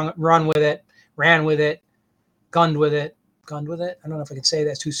sort of ran with it, gunned with it. I don't know if I can say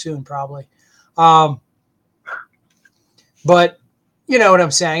that too soon, probably. But you know what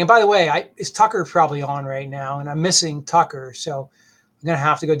I'm saying. And by the way, is Tucker probably on right now, and I'm missing Tucker, so I'm gonna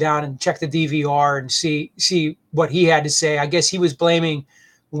have to go down and check the DVR and see what he had to say. I guess he was blaming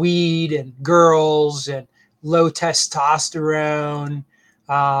weed and girls and low testosterone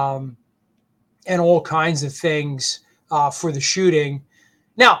and all kinds of things for the shooting.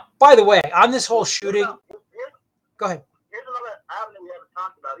 Now, by the way, on this whole shooting, go ahead. Here's another avenue we haven't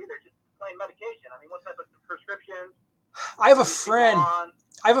talked about either, just plain medication. I mean, what type of prescriptions? I have a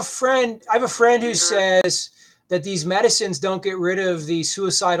friend who says that these medicines don't get rid of the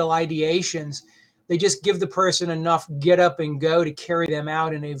suicidal ideations. They just give the person enough get up and go to carry them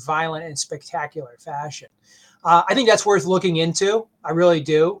out in a violent and spectacular fashion. I think that's worth looking into. I really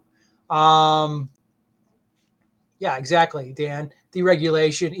do. Yeah, exactly, Dan.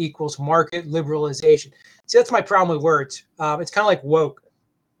 Deregulation equals market liberalization. See, that's my problem with words. It's kind of like woke.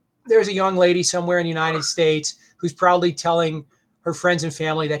 There's a young lady somewhere in the United States who's proudly telling her friends and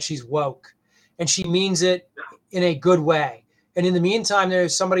family that she's woke, and she means it in a good way. And in the meantime,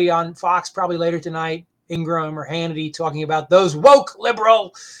 there's somebody on Fox probably later tonight, Ingram or Hannity, talking about those woke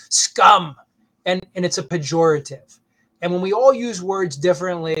liberal scum. And it's a pejorative. And when we all use words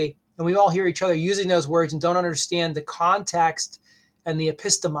differently, and we all hear each other using those words and don't understand the context and the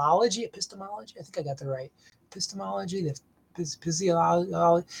epistemology, I think I got that right. Epistemology, the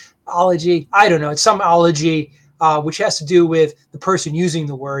physiology, I don't know. It's some ology, which has to do with the person using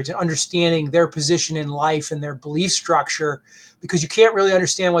the words and understanding their position in life and their belief structure, because you can't really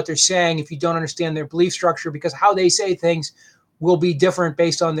understand what they're saying if you don't understand their belief structure, because how they say things will be different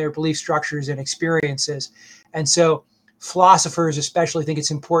based on their belief structures and experiences. And so philosophers especially think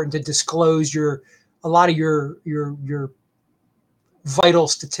it's important to disclose a lot of your vital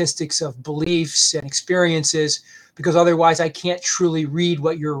statistics of beliefs and experiences, because otherwise I can't truly read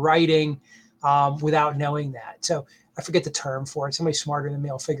what you're writing without knowing that. So I forget the term for it. Somebody smarter than me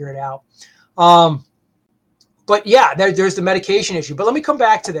will figure it out. But yeah, there's the medication issue. But let me come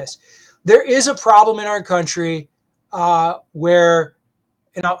back to this. There is a problem in our country where,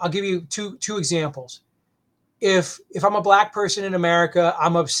 and I'll give you two examples. If I'm a black person in America,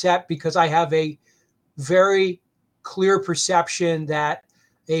 I'm upset because I have a very clear perception that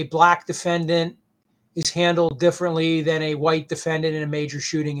a black defendant is handled differently than a white defendant in a major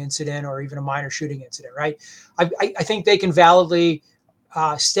shooting incident or even a minor shooting incident, right? I think they can validly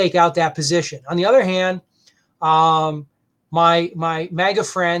stake out that position. On the other hand, my MAGA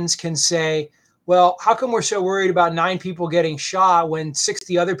friends can say, well, how come we're so worried about 9 people getting shot when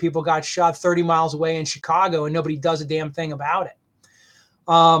 60 other people got shot 30 miles away in Chicago and nobody does a damn thing about it?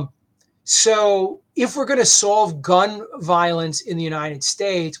 So if we're going to solve gun violence in the United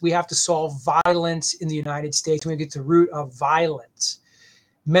States, we have to solve violence in the United States. We get to the root of violence.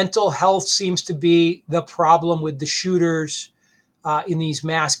 Mental health seems to be the problem with the shooters in these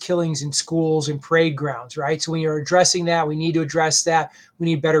mass killings in schools and parade grounds, right? So when you're addressing that, we need to address that. We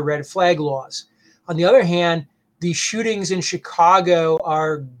need better red flag laws. On the other hand, the shootings in Chicago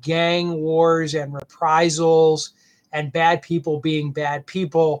are gang wars and reprisals and bad people being bad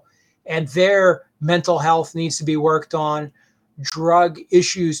people, and their mental health needs to be worked on, drug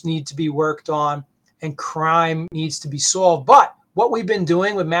issues need to be worked on, and crime needs to be solved. But what we've been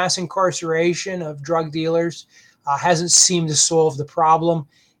doing with mass incarceration of drug dealers hasn't seemed to solve the problem.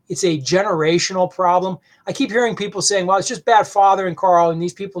 It's a generational problem. I keep hearing people saying, well, it's just bad fathering, Carl, and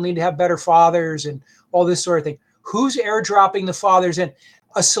these people need to have better fathers and all this sort of thing. Who's airdropping the fathers in?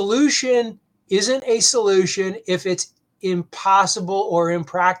 A solution isn't a solution if it's impossible or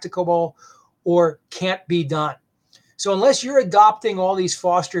impracticable or can't be done. So unless you're adopting all these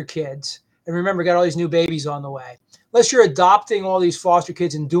foster kids, and remember, got all these new babies on the way, unless you're adopting all these foster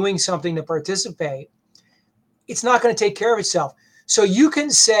kids and doing something to participate, it's not going to take care of itself. So you can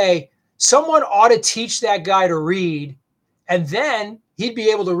say someone ought to teach that guy to read, and then he'd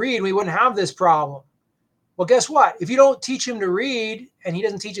be able to read and we wouldn't have this problem. Well, guess what? If you don't teach him to read and he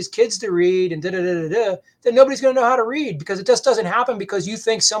doesn't teach his kids to read and then nobody's going to know how to read, because it just doesn't happen because you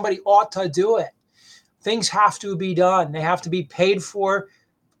think somebody ought to do it. things have to be done. They have to be paid for.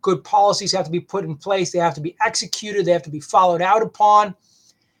 Good policies have to be put in place. They have to be executed. They have to be followed out upon.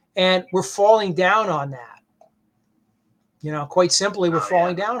 And we're falling down on that. Quite simply, we're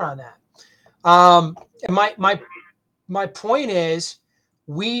falling down on that. And my point is,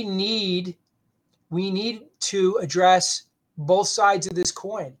 we need to address both sides of this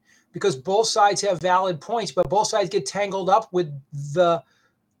coin, because both sides have valid points, but both sides get tangled up with the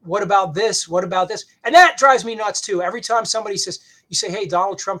what about this? What about this? And that drives me nuts too. Every time somebody says, you say, hey,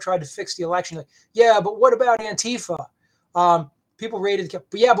 Donald Trump tried to fix the election. Like, yeah, but what about Antifa? People rated,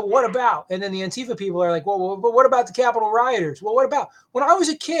 but yeah, but what about? And then the Antifa people are like, well, but what about the Capitol rioters? Well, what about? When I was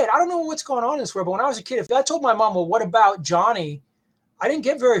a kid, I don't know what's going on in this world, but when I was a kid, if I told my mom, well, what about Johnny? I didn't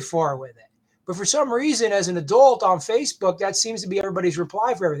get very far with it. But for some reason, as an adult on Facebook, that seems to be everybody's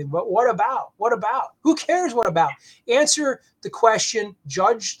reply for everything. But what about? What about? Who cares what about? Answer the question,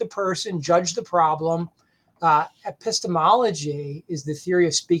 judge the person, judge the problem. Epistemology is the theory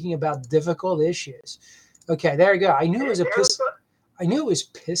of speaking about difficult issues. Okay, there you go. I knew it was a piss. I knew it was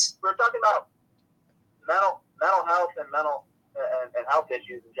piss. We're talking about mental health and mental and health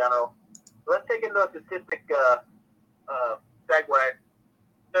issues in general. So let's take into a statistic segue.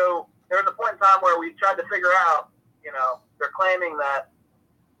 So there was a point in time where we tried to figure out, they're claiming that,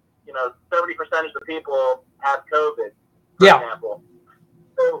 70% of the people have COVID, for example.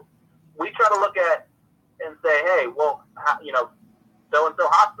 So we try to look at and say, hey, well, so-and-so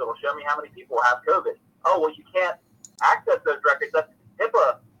hospital, show me how many people have COVID. Oh, well, you can't access those records. That's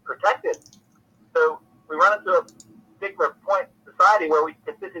HIPAA protected. So we run into a particular point in society where we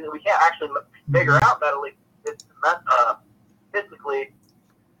can't actually figure out physically,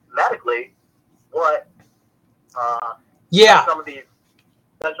 medically, what some of these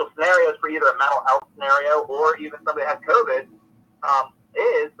potential scenarios for either a mental health scenario or even somebody that has COVID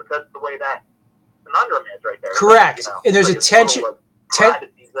is, because of the way that conundrum is right there. Correct. And there's a tension.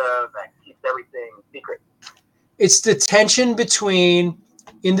 Privacy zone that keeps everything secret. It's the tension between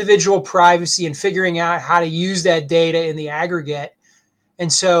individual privacy and figuring out how to use that data in the aggregate.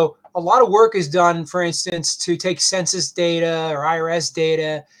 And so a lot of work is done, for instance, to take census data or IRS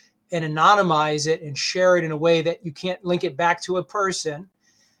data and anonymize it and share it in a way that you can't link it back to a person,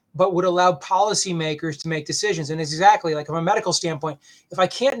 but would allow policymakers to make decisions. And it's exactly like from a medical standpoint, if I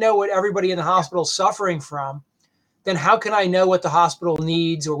can't know what everybody in the hospital is suffering from, then how can I know what the hospital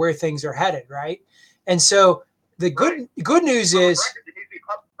needs or where things are headed, right? And so the good news is there needs to be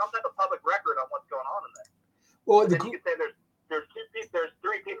some type of public record on what's going on in there. Well, then you could say there's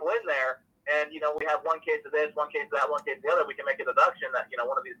three people in there, and we have one case of this, one case of that, one case of the other. We can make a deduction that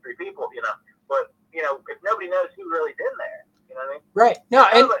one of these three people, but if nobody knows who really's in there, you know what I mean? Right. No,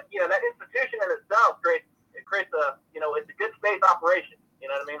 and that institution in itself creates a it's a good space operation. You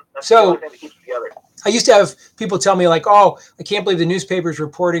know what I mean? That's so, the only thing that keeps it together. I used to have people tell me like, oh, I can't believe the newspaper's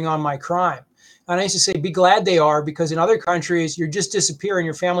reporting on my crime. And I used to say, be glad they are, because in other countries, you're just disappearing.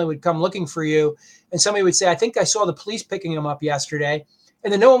 Your family would come looking for you. And somebody would say, I think I saw the police picking him up yesterday.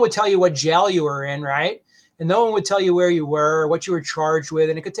 And then no one would tell you what jail you were in, right? And no one would tell you where you were or what you were charged with.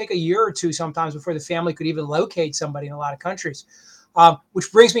 And it could take a year or two sometimes before the family could even locate somebody in a lot of countries.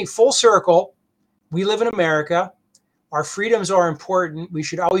 Which brings me full circle. We live in America. Our freedoms are important. We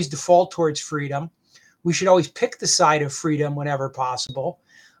should always default towards freedom. We should always pick the side of freedom whenever possible.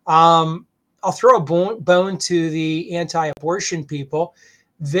 I'll throw a bone to the anti-abortion people.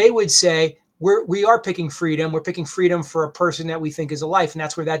 They would say, we are picking freedom. We're picking freedom for a person that we think is a life. And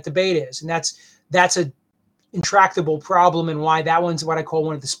that's where that debate is. And that's a intractable problem, and why that one's what I call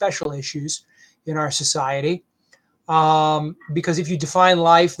one of the special issues in our society. Because if you define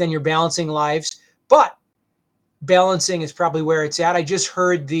life, then you're balancing lives. But balancing is probably where it's at. I just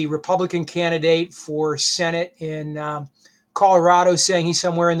heard the Republican candidate for Senate in Colorado saying he's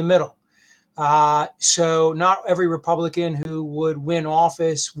somewhere in the middle. So not every Republican who would win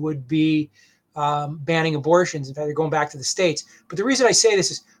office would be banning abortions. In fact, they're going back to the states. But the reason I say this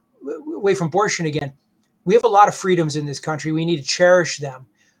is, away from abortion again, we have a lot of freedoms in this country. We need to cherish them.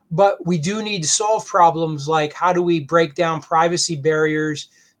 But we do need to solve problems like, how do we break down privacy barriers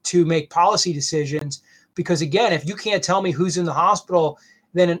to make policy decisions? Because again, if you can't tell me who's in the hospital,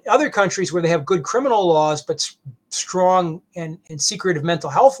 then in other countries where they have good criminal laws, but strong and secretive mental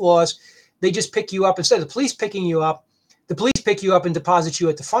health laws, they just pick you up. Instead of the police picking you up, the police pick you up and deposit you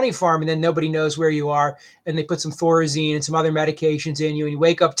at the funny farm, and then nobody knows where you are. And they put some Thorazine and some other medications in you, and you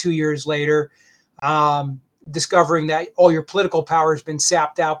wake up 2 years later, discovering that all your political power has been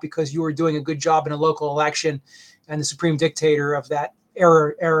sapped out because you were doing a good job in a local election, and the supreme dictator of that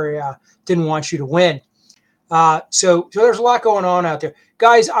area didn't want you to win. So there's a lot going on out there.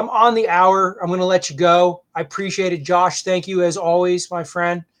 Guys, I'm on the hour. I'm going to let you go. I appreciate it. Josh, thank you as always, my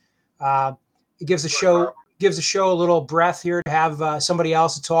friend. It gives the show a little breath here to have somebody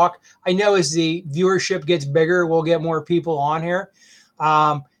else to talk. I know as the viewership gets bigger, we'll get more people on here.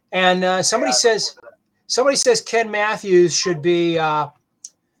 And somebody says Ken Matthews should be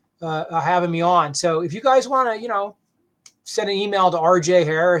having me on. So if you guys want to, send an email to RJ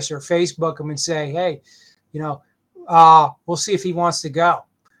Harris or Facebook him and say, hey, we'll see if he wants to go.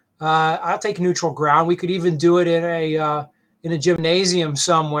 I'll take neutral ground. We could even do it in a gymnasium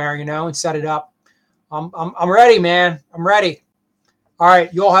somewhere, and set it up. I'm ready, man. I'm ready. All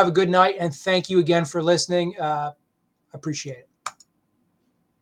right. You all have a good night. And thank you again for listening. I appreciate it.